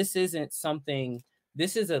that this isn't something.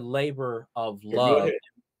 This is a labor of love,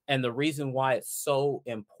 and the reason why it's so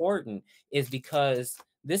important is because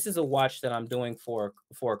this is a watch that I'm doing for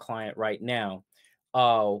a client right now.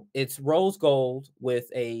 It's rose gold with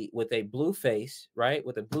a blue face, right?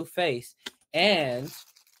 With a blue face, and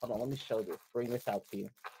hold on, let me show this. Bring this out to you.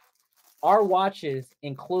 Our watches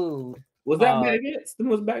include. Was that baguettes?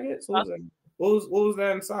 Was baguettes? What was that? What was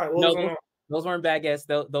that inside? Those weren't baguettes.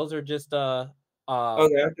 Those are just okay,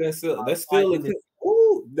 that's still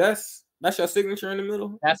ooh, that's your signature in the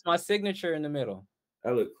middle. That's my signature in the middle.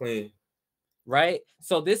 That look clean, right?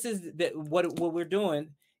 So this is what we're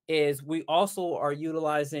doing is we also are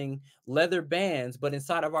utilizing leather bands, but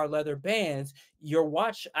inside of our leather bands, your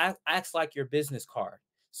watch acts like your business card.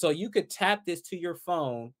 So you could tap this to your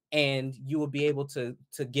phone and you will be able to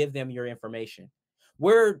give them your information.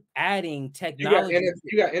 We're adding technology.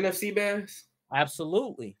 You got NFC bands?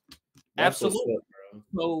 Absolutely. Absolutely. Up,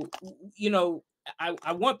 so, you know,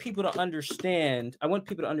 I want people to understand. I'm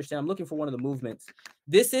looking for one of the movements.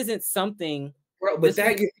 This isn't something, bro, but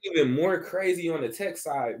that gets even more crazy on the tech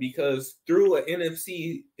side, because through an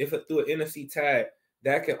NFC, through an NFC tag,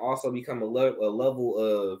 that can also become a level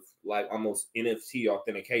of like almost NFT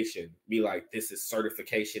authentication. Be like, this is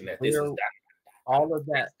certification that this is that. All of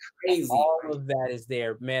that, crazy. All of that is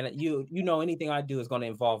there, man. You know, anything I do is going to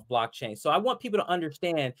involve blockchain. So I want people to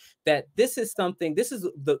understand that this is something. This is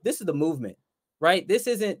the movement, right? This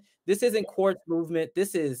isn't quartz movement.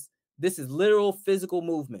 This is literal physical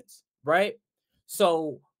movements, right?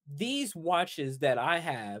 So these watches that I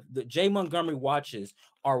have, the J. Montgomery watches,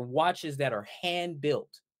 are watches that are hand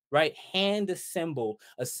built, right? Hand assembled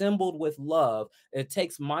with love. It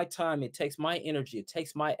takes my time, it takes my energy, it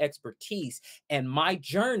takes my expertise and my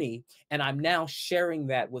journey, and I'm now sharing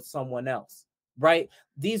that with someone else, right?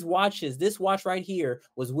 These watches, this watch right here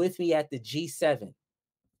was with me at the G7.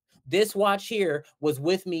 This watch here was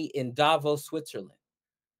with me in Davos, Switzerland,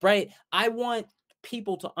 right? I want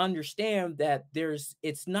people to understand that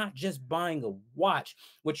it's not just buying a watch.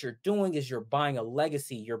 What you're doing is you're buying a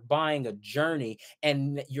legacy, you're buying a journey,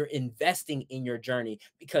 and you're investing in your journey,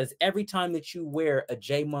 because every time that you wear a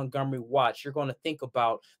J. Montgomery watch, you're going to think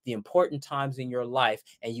about the important times in your life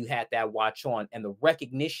and you had that watch on and the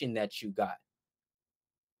recognition that you got.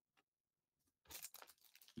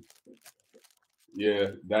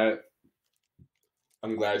 Yeah,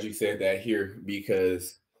 I'm glad you said that here,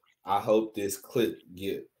 because I hope this clip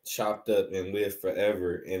get chopped up and live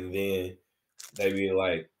forever, and then they be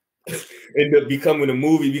like end up becoming a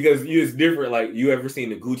movie, because it's different. Like, you ever seen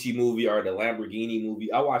the Gucci movie or the Lamborghini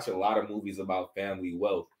movie? I watch a lot of movies about family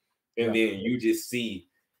wealth, and then you just see,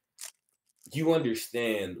 you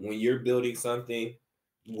understand when you're building something,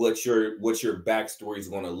 what your backstory is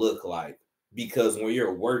going to look like. Because when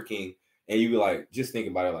you're working and you be like, just think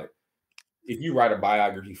about it, like if you write a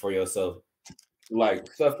biography for yourself,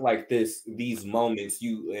 like stuff like this, these moments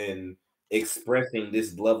you in expressing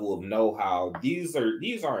this level of know-how, these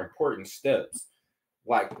are important steps.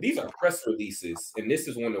 Like these are press releases, and this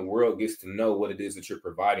is when the world gets to know what it is that you're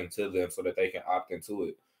providing to them so that they can opt into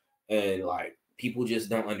it. And like people just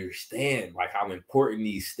don't understand like how important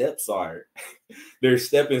these steps are. They're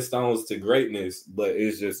stepping stones to greatness, but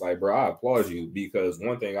it's just like, bro, I applaud you, because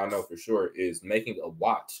one thing I know for sure is making a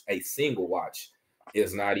watch, a single watch,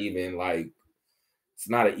 is not even like, it's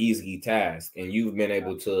not an easy task. And you've been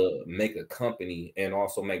able to make a company and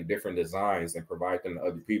also make different designs and provide them to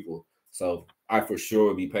other people. So I for sure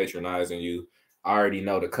would be patronizing you. I already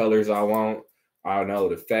know the colors I want. I know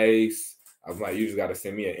the face. I'm like, you just got to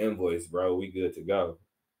send me an invoice, bro. We good to go.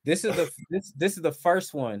 This is the this is the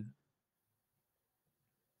first one.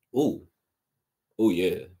 Ooh. Ooh,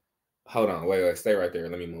 yeah. Hold on. Wait. Stay right there.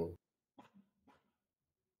 Let me move.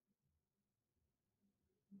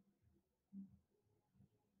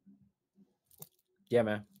 Yeah,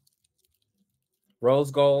 man.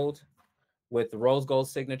 Rose gold with the rose gold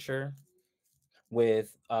signature,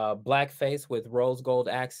 with blackface with rose gold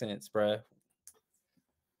accents, bruh.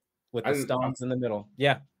 With the stones in the middle.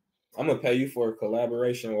 Yeah. I'm gonna pay you for a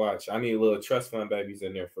collaboration watch. I need a little trust fund babies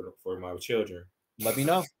in there for my children. Let me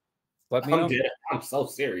know. Let me know. I'm so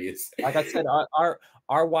serious. Like I said,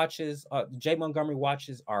 our watches, J. Montgomery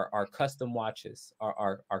watches are custom watches,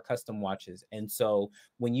 are custom watches. And so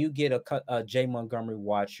when you get a J. Montgomery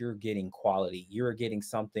watch, you're getting quality. You're getting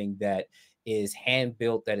something that is hand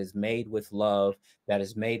built, that is made with love, that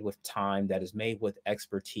is made with time, that is made with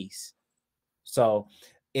expertise. So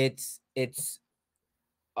it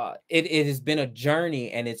has been a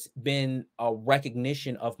journey, and it's been a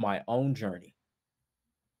recognition of my own journey.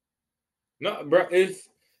 No, bro,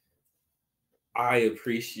 I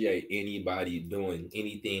appreciate anybody doing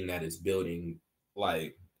anything that is building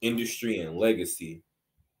like industry and legacy.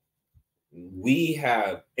 We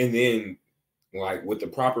have, and then like with the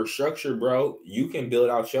proper structure, bro, you can build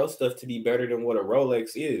out your stuff to be better than what a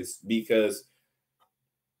Rolex is, because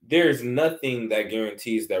there's nothing that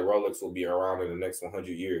guarantees that Rolex will be around in the next 100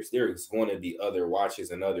 years. There's going to be other watches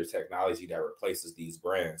and other technology that replaces these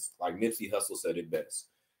brands. Like Nipsey Hussle said it best.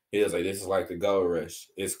 He was like, this is like the gold rush.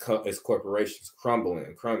 It's corporations crumbling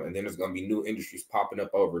and crumbling. And then there's going to be new industries popping up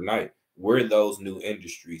overnight. We're those new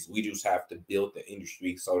industries. We just have to build the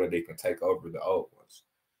industry so that they can take over the old ones.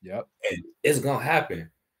 Yep. And it's going to happen.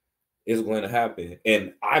 It's going to happen.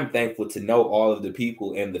 And I'm thankful to know all of the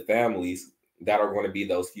people and the families that are going to be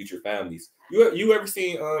those future families. You ever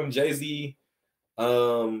seen Jay-Z?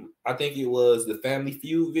 I think it was the Family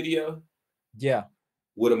Feud video. Yeah.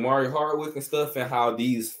 With Amari Hardwick and stuff, and how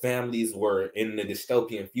these families were in the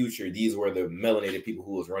dystopian future. These were the melanated people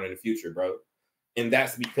who was running the future, bro. And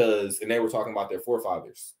that's because, and they were talking about their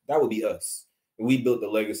forefathers. That would be us. We built the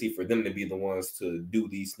legacy for them to be the ones to do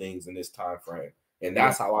these things in this time frame. And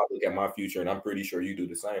that's how I look at my future. And I'm pretty sure you do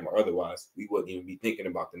the same, or otherwise we wouldn't even be thinking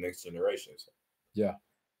about the next generations. Yeah.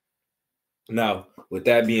 Now, with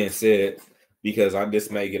that being said, because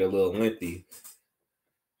this may get a little lengthy,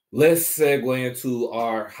 let's segue into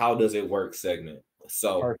our How Does It Work segment.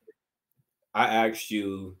 So perfect. I asked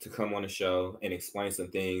you to come on the show and explain some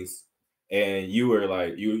things. And you were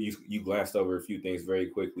like, you glanced over a few things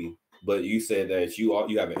very quickly, but you said that you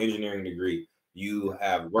have an engineering degree, you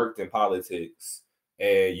have worked in politics,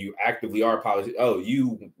 and you actively are politics. Oh,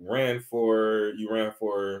 you ran for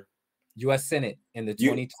U.S. Senate in the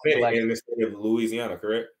 2020 election in the state of Louisiana,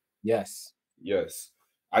 correct? Yes. Yes.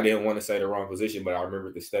 I didn't want to say the wrong position, but I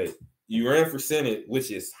remember the state. You ran for Senate,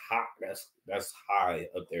 which is high. That's high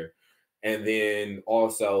up there. And then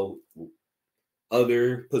also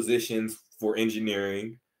other positions for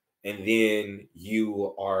engineering. And then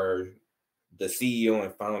you are the CEO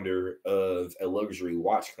and founder of a luxury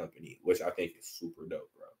watch company, which I think is super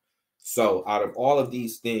dope, bro. So out of all of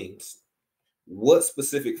these things, what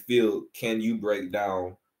specific field can you break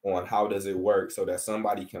down on how does it work so that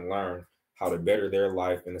somebody can learn how to better their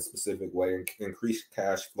life in a specific way and increase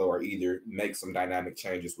cash flow, or either make some dynamic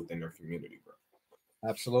changes within their community, bro?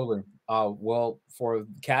 Absolutely. Well, for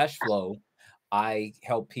cash flow, I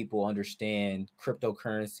help people understand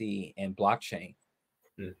cryptocurrency and blockchain.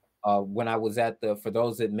 When I was for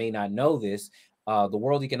those that may not know this, the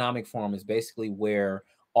World Economic Forum is basically where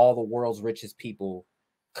all the world's richest people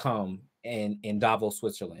come in Davos,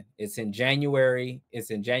 Switzerland. It's in January, and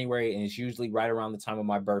it's usually right around the time of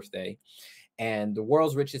my birthday. And the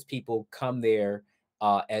world's richest people come there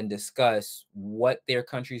and discuss what their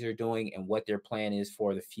countries are doing and what their plan is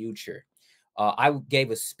for the future. I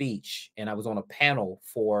gave a speech and I was on a panel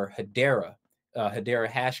for Hedera, Hedera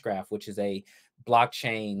Hashgraph, which is a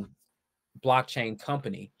blockchain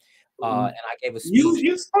company. And I gave a speech.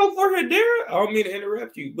 You spoke for Hedera? I don't mean to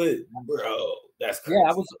interrupt you, but bro, that's crazy.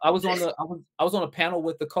 Yeah, I was on a panel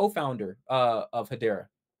with the co-founder of Hedera,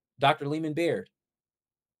 Dr. Lehman Baird.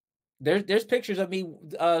 There's pictures of me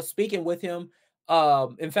speaking with him.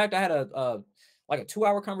 In fact, I had a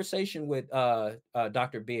 2-hour conversation with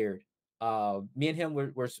Dr. Beard. Me and him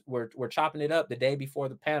were chopping it up the day before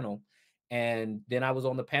the panel, and then I was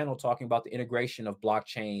on the panel talking about the integration of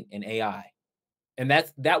blockchain and AI. And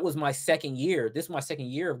that was my second year. This is my second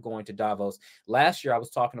year of going to Davos. Last year, I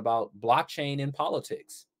was talking about blockchain in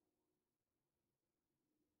politics.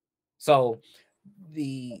 So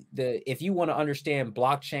the if you want to understand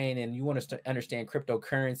blockchain and you want to understand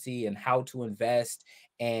cryptocurrency and how to invest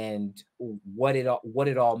and what it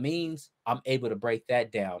all means, I'm able to break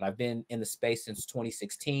that down. I've been in the space since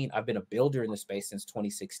 2016. I've been a builder in the space since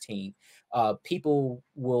 2016. People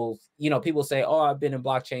will, people say, "Oh, I've been in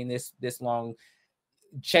blockchain this long."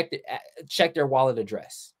 Check their wallet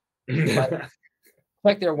address. Check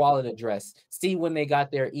their wallet address. See when they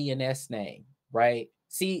got their ENS name, right?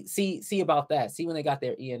 See about that. See when they got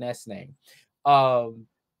their ENS name.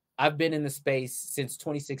 I've been in the space since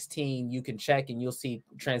 2016. You can check and you'll see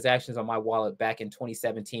transactions on my wallet back in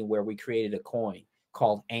 2017 where we created a coin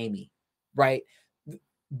called Amy, right?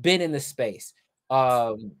 Been in the space.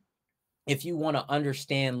 If you want to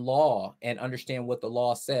understand law and understand what the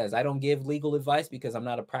law says, I don't give legal advice because I'm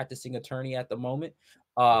not a practicing attorney at the moment.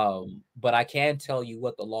 But I can tell you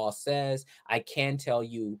what the law says. I can tell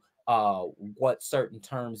you what certain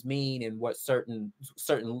terms mean and what certain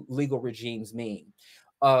legal regimes mean.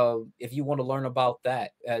 If you want to learn about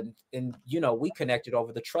that, and we connected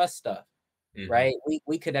over the trust stuff. Right,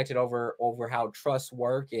 we connected over how trusts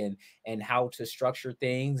work and how to structure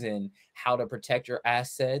things and how to protect your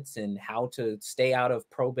assets and how to stay out of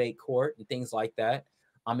probate court and things like that.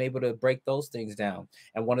 I'm able to break those things down.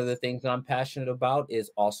 And one of the things that I'm passionate about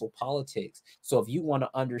is also politics. So if you want to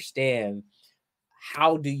understand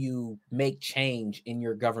how do you make change in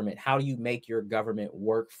your government, how do you make your government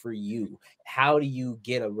work for you, how do you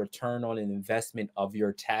get a return on an investment of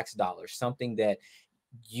your tax dollars, something that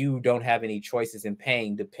you don't have any choices in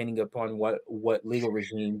paying depending upon what legal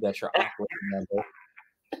regime that you're operating under,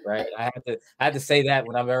 right? I have to say that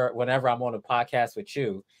whenever I'm on a podcast with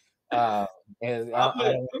you. And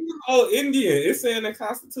Indian. It's saying the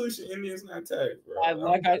Constitution, Indians not taxed, bro.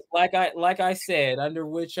 Like I said, under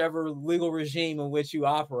whichever legal regime in which you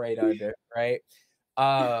operate under, right?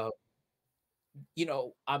 I'm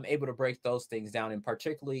able to break those things down, and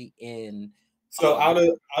particularly in so out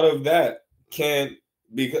of that,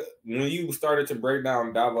 because when you started to break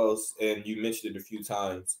down Davos and you mentioned it a few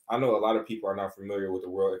times, I know a lot of people are not familiar with the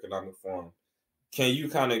World Economic Forum. Can you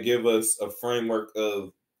kind of give us a framework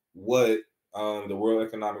of what the World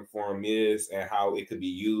Economic Forum is and how it could be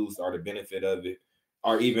used, or the benefit of it,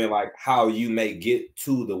 or even like how you may get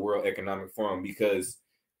to the World Economic Forum? Because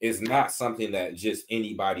it's not something that just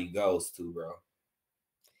anybody goes to, bro.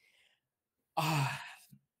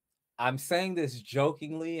 I'm saying this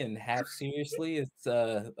jokingly and half seriously. It's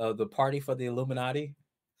the party for the Illuminati.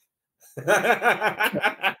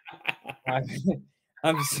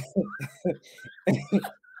 I'm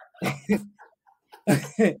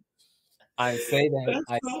I say that.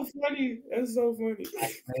 That's so funny. That's so funny.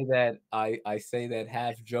 I say that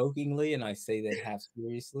half jokingly and I say that half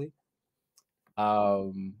seriously.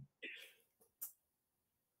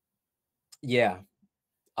 Yeah.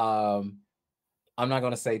 I'm not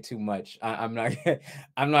going to say too much. I'm not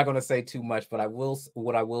I'm not going to say too much, but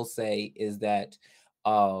what I will say is that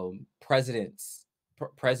presidents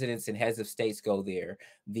and heads of states go there.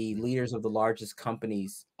 The leaders of the largest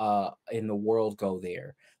companies in the world go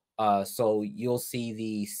there. So you'll see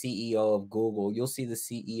the CEO of Google, you'll see the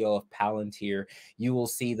CEO of Palantir, you will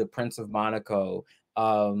see the Prince of Monaco.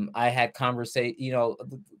 I had conversation,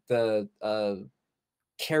 the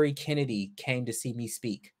Kerry Kennedy came to see me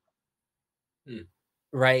speak.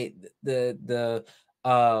 Right, the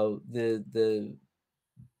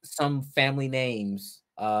some family names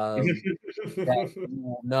that you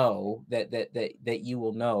will know that you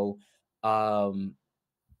will know.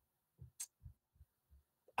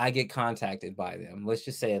 I get contacted by them. Let's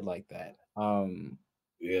just say it like that.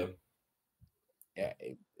 Yeah.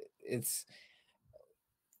 It's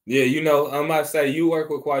yeah. I might say you work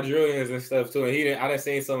with quadrillions and stuff too, and I didn't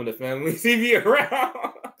see some of the families he be around.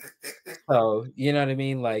 So you know what I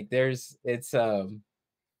mean? Like it's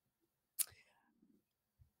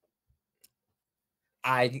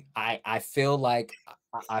I feel like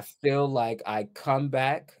I feel like I come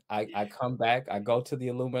back, I come back, I go to the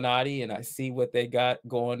Illuminati and I see what they got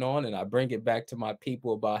going on and I bring it back to my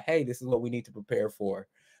people about, hey, this is what we need to prepare for.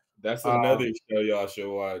 That's another show y'all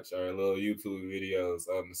should watch, our little YouTube videos.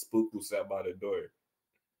 The Spook Who Sat by the Door.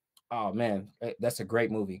 Oh man, that's a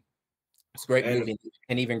great movie. It's a great movie,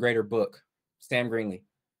 an even greater book. Sam Greenlee.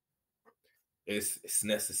 It's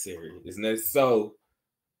necessary. It's necessary. So,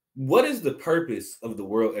 what is the purpose of the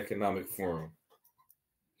World Economic Forum?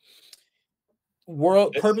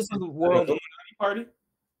 Purpose of the world Illuminati party.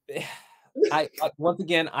 I once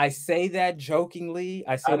again I say that jokingly.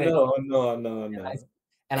 I say I that. know.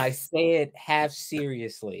 And I say it half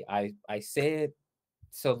seriously. I say it.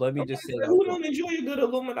 So let me just say that. Who don't enjoy a good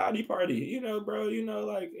Illuminati party? You know, bro. You know,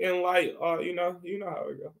 like in light. You know how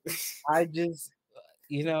it goes. I just,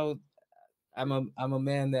 you know, I'm a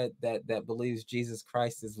man that believes Jesus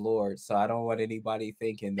Christ is Lord. So I don't want anybody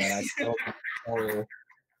thinking that I stole the soul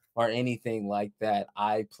or anything like that.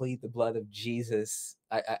 I plead the blood of Jesus.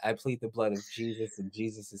 I plead the blood of Jesus, and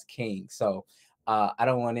Jesus is King. So I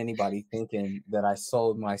don't want anybody thinking that I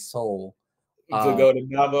sold my soul to go to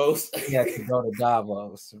Davos. Yeah, to go to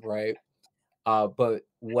Davos, right? But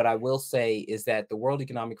what I will say is that the World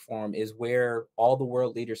Economic Forum is where all the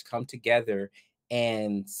world leaders come together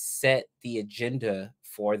and set the agenda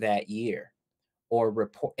for that year, or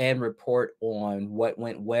report on what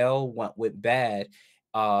went well, what went bad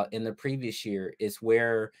in the previous year. Is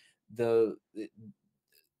where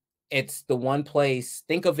it's the one place.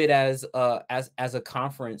 Think of it as a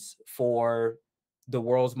conference for the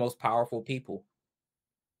world's most powerful people.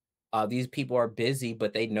 These people are busy,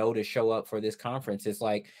 but they know to show up for this conference. It's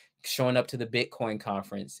like showing up to the Bitcoin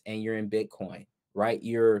conference and you're in Bitcoin, right?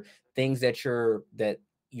 You're things that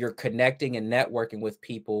you're connecting and networking with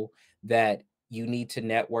people that you need to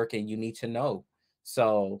network and you need to know.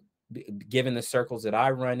 So given the circles that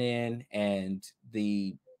I run in and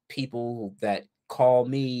the people that call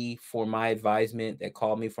me for my advisement, that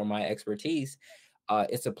call me for my expertise,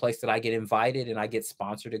 it's a place that I get invited and I get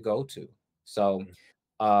sponsored to go to. So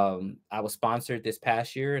I was sponsored this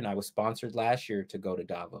past year and I was sponsored last year to go to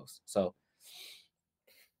Davos. So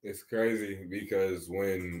it's crazy because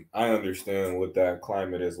when I understand what that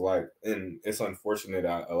climate is like, and it's unfortunate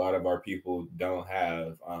that a lot of our people don't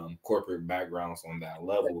have corporate backgrounds on that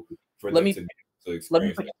level for them to be able to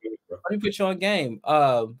experience that. Let me put you on game.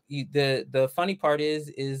 The funny part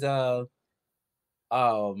is I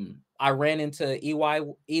ran into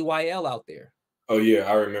EYL out there. Oh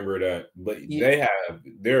yeah, I remember that. But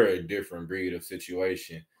they're a different breed of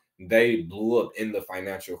situation. They blew up in the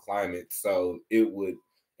financial climate, so it would,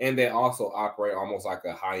 and they also operate almost like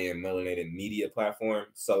a high-end melanated media platform.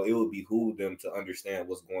 So it would behoove them to understand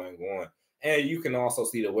what's going on. And you can also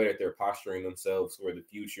see the way that they're posturing themselves for the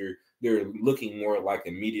future. They're looking more like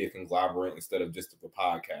a media conglomerate instead of just a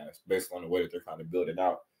podcast, based on the way that they're kind of building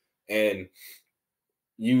out. And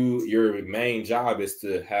your main job is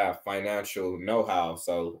to have financial know-how.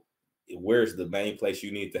 So where's the main place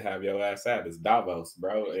you need to have your ass at? Is Davos,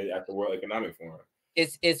 bro, at the World Economic Forum.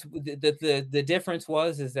 It's the difference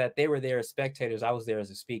is that they were there as spectators. I was there as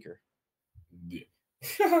a speaker.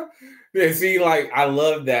 Yeah, see, like I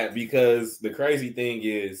love that, because the crazy thing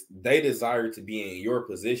is they desire to be in your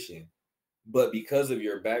position, but because of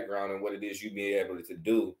your background and what it is you be able to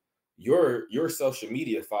do, your social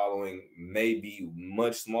media following may be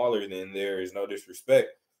much smaller than theirs, no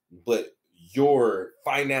disrespect, but your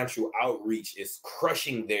financial outreach is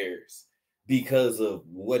crushing theirs because of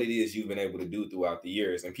what it is you've been able to do throughout the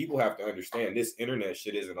years. And people have to understand this internet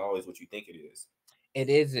shit isn't always what you think it is. It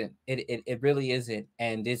isn't. It really isn't.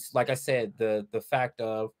 And it's like I said, the fact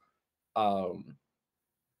of I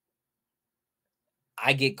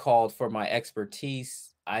get called for my expertise.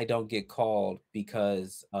 I don't get called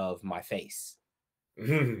because of my face.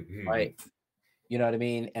 Right. You know what I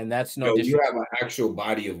mean? And that's no you have an actual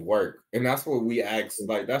body of work. And that's what we ask.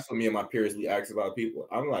 Like, that's what me and my peers, we ask about people.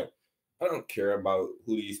 I'm like, I don't care about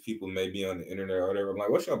who these people may be on the internet or whatever. I'm like,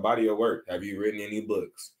 what's your body of work? Have you written any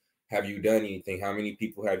books? Have you done anything? How many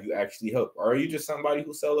people have you actually helped? Or are you just somebody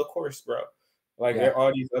who sell a course, bro? Like, there are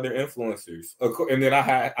all these other influencers. And then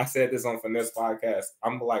I said this on Finesse podcast.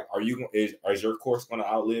 I'm like, is your course going to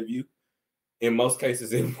outlive you? In most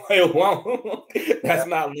cases, it won't. That's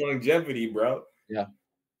not longevity, bro. Yeah.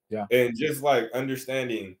 Yeah. And just like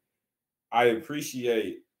understanding, I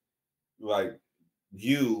appreciate like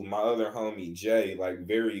you, my other homie Jay, like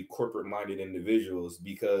very corporate minded individuals,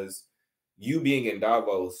 because you being in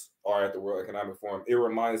Davos or at the World Economic Forum, it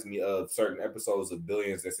reminds me of certain episodes of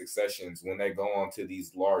Billions and Successions when they go on to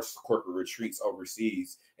these large corporate retreats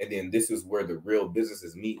overseas, and then this is where the real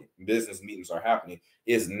business meetings are happening.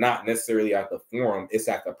 It's not necessarily at the forum, it's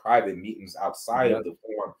at the private meetings outside of the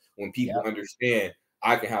forum when people understand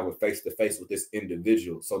I can have a face-to-face with this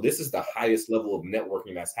individual. So this is the highest level of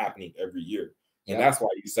networking that's happening every year. And that's why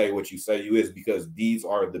you say what you say you is, because these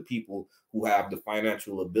are the people who have the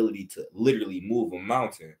financial ability to literally move a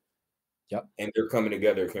mountain. And they're coming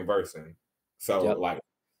together conversing. So like,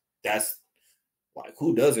 that's like,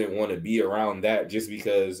 who doesn't want to be around that, just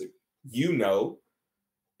because you know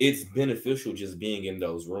it's beneficial just being in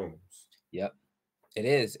those rooms. It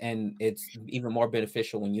is. And it's even more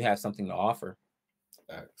beneficial when you have something to offer.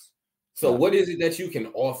 Thanks. So what is it that you can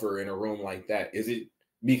offer in a room like that? Is it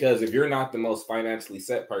because if you're not the most financially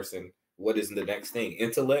set person, what is the next thing?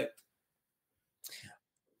 Intellect?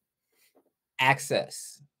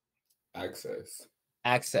 Access.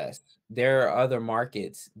 There are other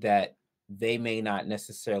markets that they may not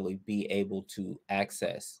necessarily be able to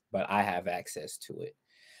access, but I have access to it.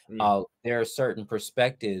 There are certain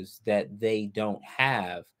perspectives that they don't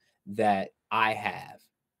have that I have.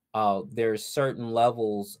 There's certain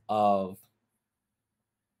levels of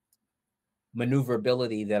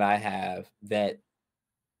maneuverability that I have that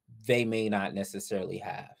they may not necessarily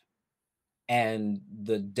have. And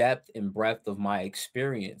the depth and breadth of my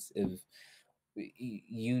experience is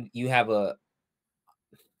you have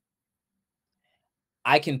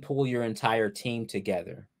I can pull your entire team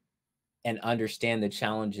together and understand the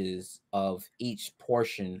challenges of each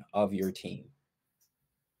portion of your team.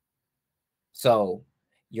 So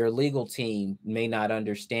your legal team may not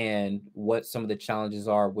understand what some of the challenges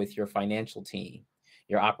are with your financial team.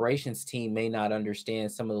 Your operations team may not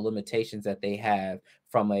understand some of the limitations that they have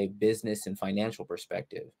from a business and financial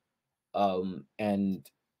perspective. And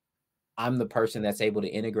I'm the person that's able to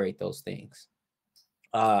integrate those things.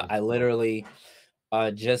 I literally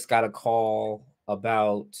just got a call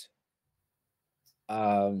about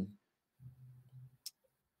I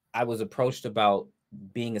was approached about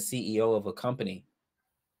being a CEO of a company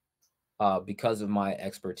because of my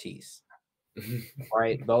expertise.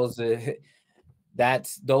 Right? Those are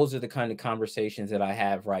the kind of conversations that I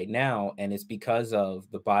have right now, and it's because of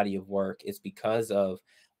the body of work. It's because of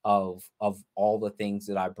all the things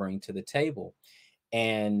that I bring to the table.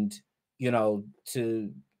 And you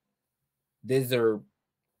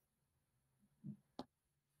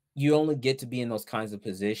only get to be in those kinds of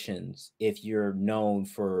positions if you're known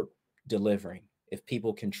for delivering, if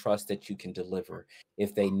people can trust that you can deliver,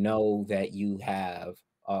 if they know that you have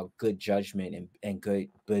a good judgment and good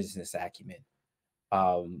business acumen.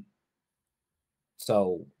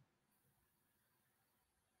 So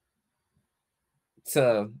it's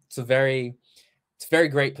a very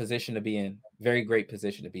great position to be in. Very great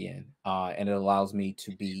position to be in. And it allows me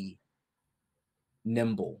to be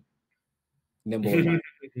nimble in my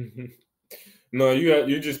No,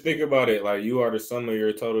 you just think about it like you are the sum of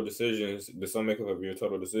your total decisions, the sum makeup of your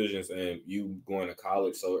total decisions, and you going to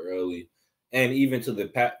college so early, and even to the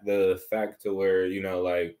fact to where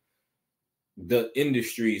like the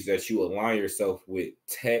industries that you align yourself with,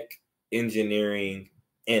 tech, engineering,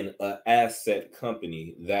 and an asset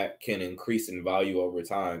company that can increase in value over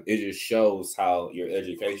time. It just shows how your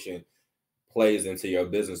education plays into your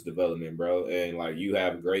business development, bro. And like, you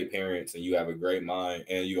have great parents and you have a great mind,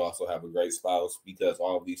 and you also have a great spouse, because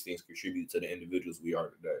all of these things contribute to the individuals we are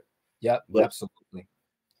today. Yep,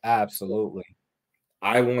 absolutely.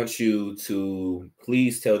 I want you to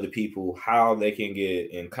please tell the people how they can get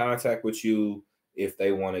in contact with you if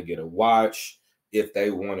they want to get a watch, if they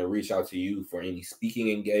want to reach out to you for any speaking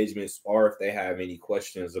engagements, or if they have any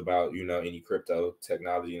questions about, any crypto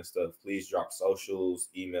technology and stuff. Please drop socials,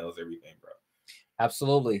 emails, everything, bro.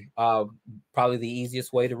 Absolutely. Probably the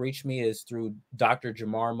easiest way to reach me is through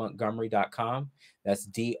drjamarmontgomery.com. That's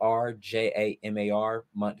DRJAMAR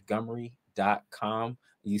Montgomery.com.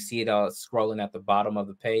 You see it scrolling at the bottom of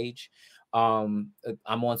the page. I'm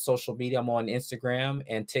on social media. I'm on Instagram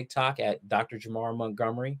and TikTok at Dr. Jamar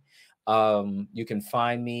Montgomery. You can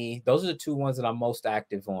find me. Those are the two ones that I'm most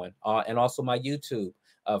active on. And also my YouTube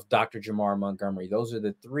of Dr. Jamar Montgomery. Those are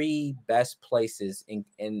the three best places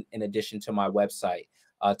in addition to my website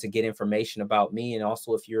to get information about me. And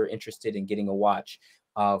also, if you're interested in getting a watch,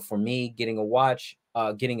 for me, getting a watch,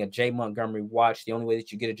 getting a J. Montgomery watch, the only way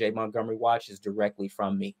that you get a J. Montgomery watch is directly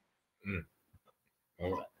from me.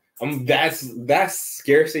 That's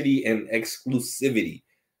scarcity and exclusivity.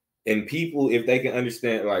 And people, if they can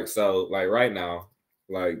understand, like right now,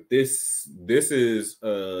 Like this is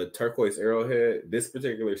a turquoise arrowhead. This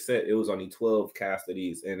particular set, it was only 12 cast of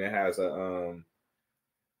these, and it has a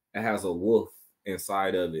wolf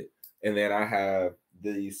inside of it. And then I have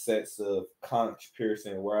these sets of conch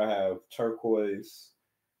piercing where I have turquoise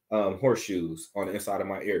horseshoes on the inside of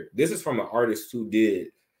my ear. This is from an artist who did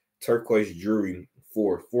turquoise jewelry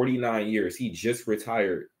for 49 years. He just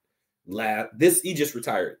retired. He just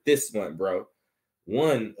retired this month, bro.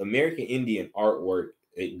 One, American Indian artwork,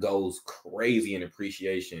 it goes crazy in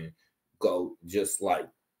appreciation. Go just like,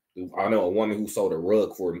 I know a woman who sold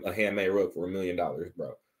a handmade rug for $1 million,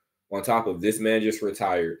 bro. On top of this, man just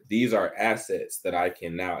retired. These are assets that I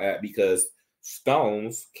can now add because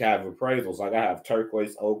stones have appraisals. Like I have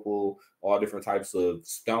turquoise, opal, all different types of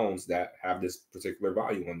stones that have this particular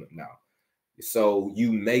value on them now. So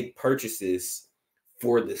you make purchases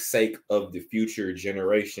for the sake of the future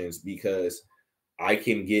generations because I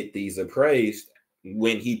can get these appraised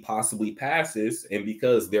when he possibly passes. And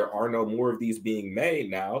because there are no more of these being made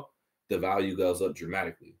now, the value goes up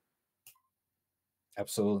dramatically.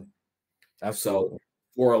 Absolutely. So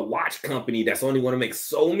for a watch company that's only want to make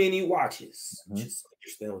so many watches, just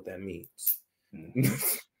understand what that means.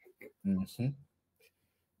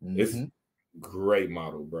 It's great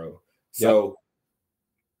model, bro. So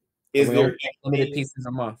is there limited pieces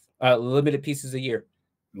a month? Limited pieces a year.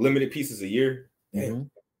 Limited pieces a year? I'm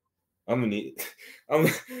gonna need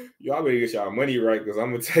y'all better get y'all money right because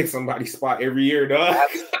I'm gonna take somebody's spot every year, dog.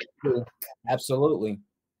 Absolutely.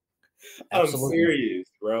 I'm serious,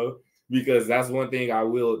 bro. Because that's one thing I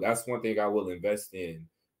will invest in.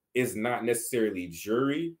 It's not necessarily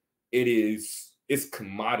jewelry. It's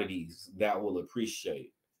commodities that will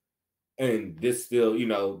appreciate. And this still,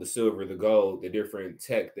 the silver, the gold, the different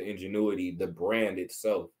tech, the ingenuity, the brand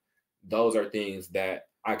itself. Those are things that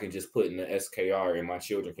I can just put in the SKR and my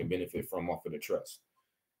children can benefit from off of the trust.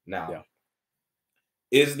 Now,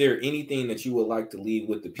 is there anything that you would like to leave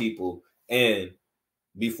with the people? And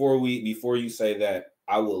before you say that,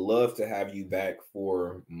 I would love to have you back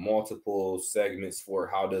for multiple segments for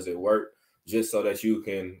how does it work, just so that you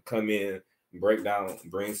can come in, break down,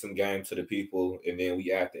 bring some game to the people, and then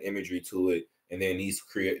we add the imagery to it, and then these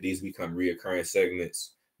become reoccurring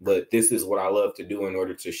segments. But this is what I love to do in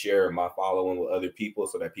order to share my following with other people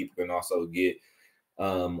so that people can also get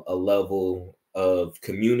a level of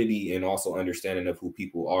community and also understanding of who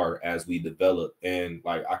people are as we develop. And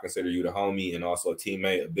like, I consider you the homie and also a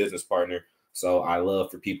teammate, a business partner. So I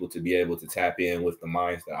love for people to be able to tap in with the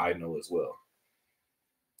minds that I know as well.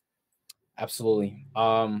 Absolutely.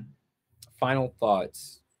 Final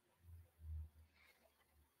thoughts.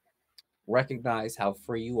 Recognize how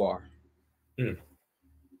free you are.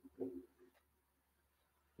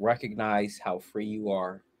 Recognize how free you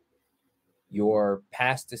are. Your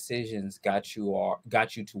past decisions got you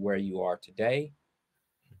to where you are today.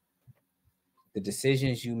 The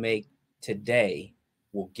decisions you make today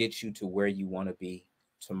will get you to where you want to be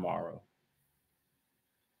tomorrow.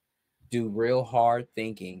 Do real hard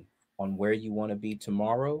thinking on where you want to be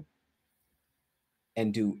tomorrow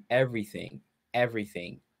and do everything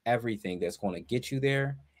that's going to get you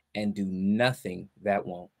there, and do nothing that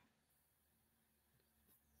won't.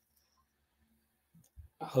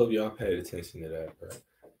 I hope y'all paid attention to that, bro.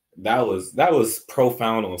 That was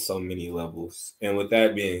profound on so many levels. And with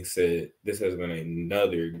that being said, this has been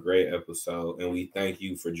another great episode, and we thank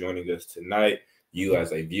you for joining us tonight. You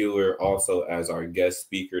as a viewer, also as our guest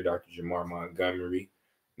speaker, Dr. Jamar Montgomery,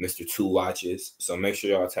 Mr. Two Watches. So make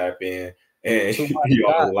sure y'all tap in and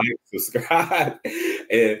y'all like, subscribe,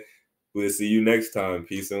 and we'll see you next time.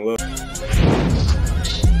 Peace and love.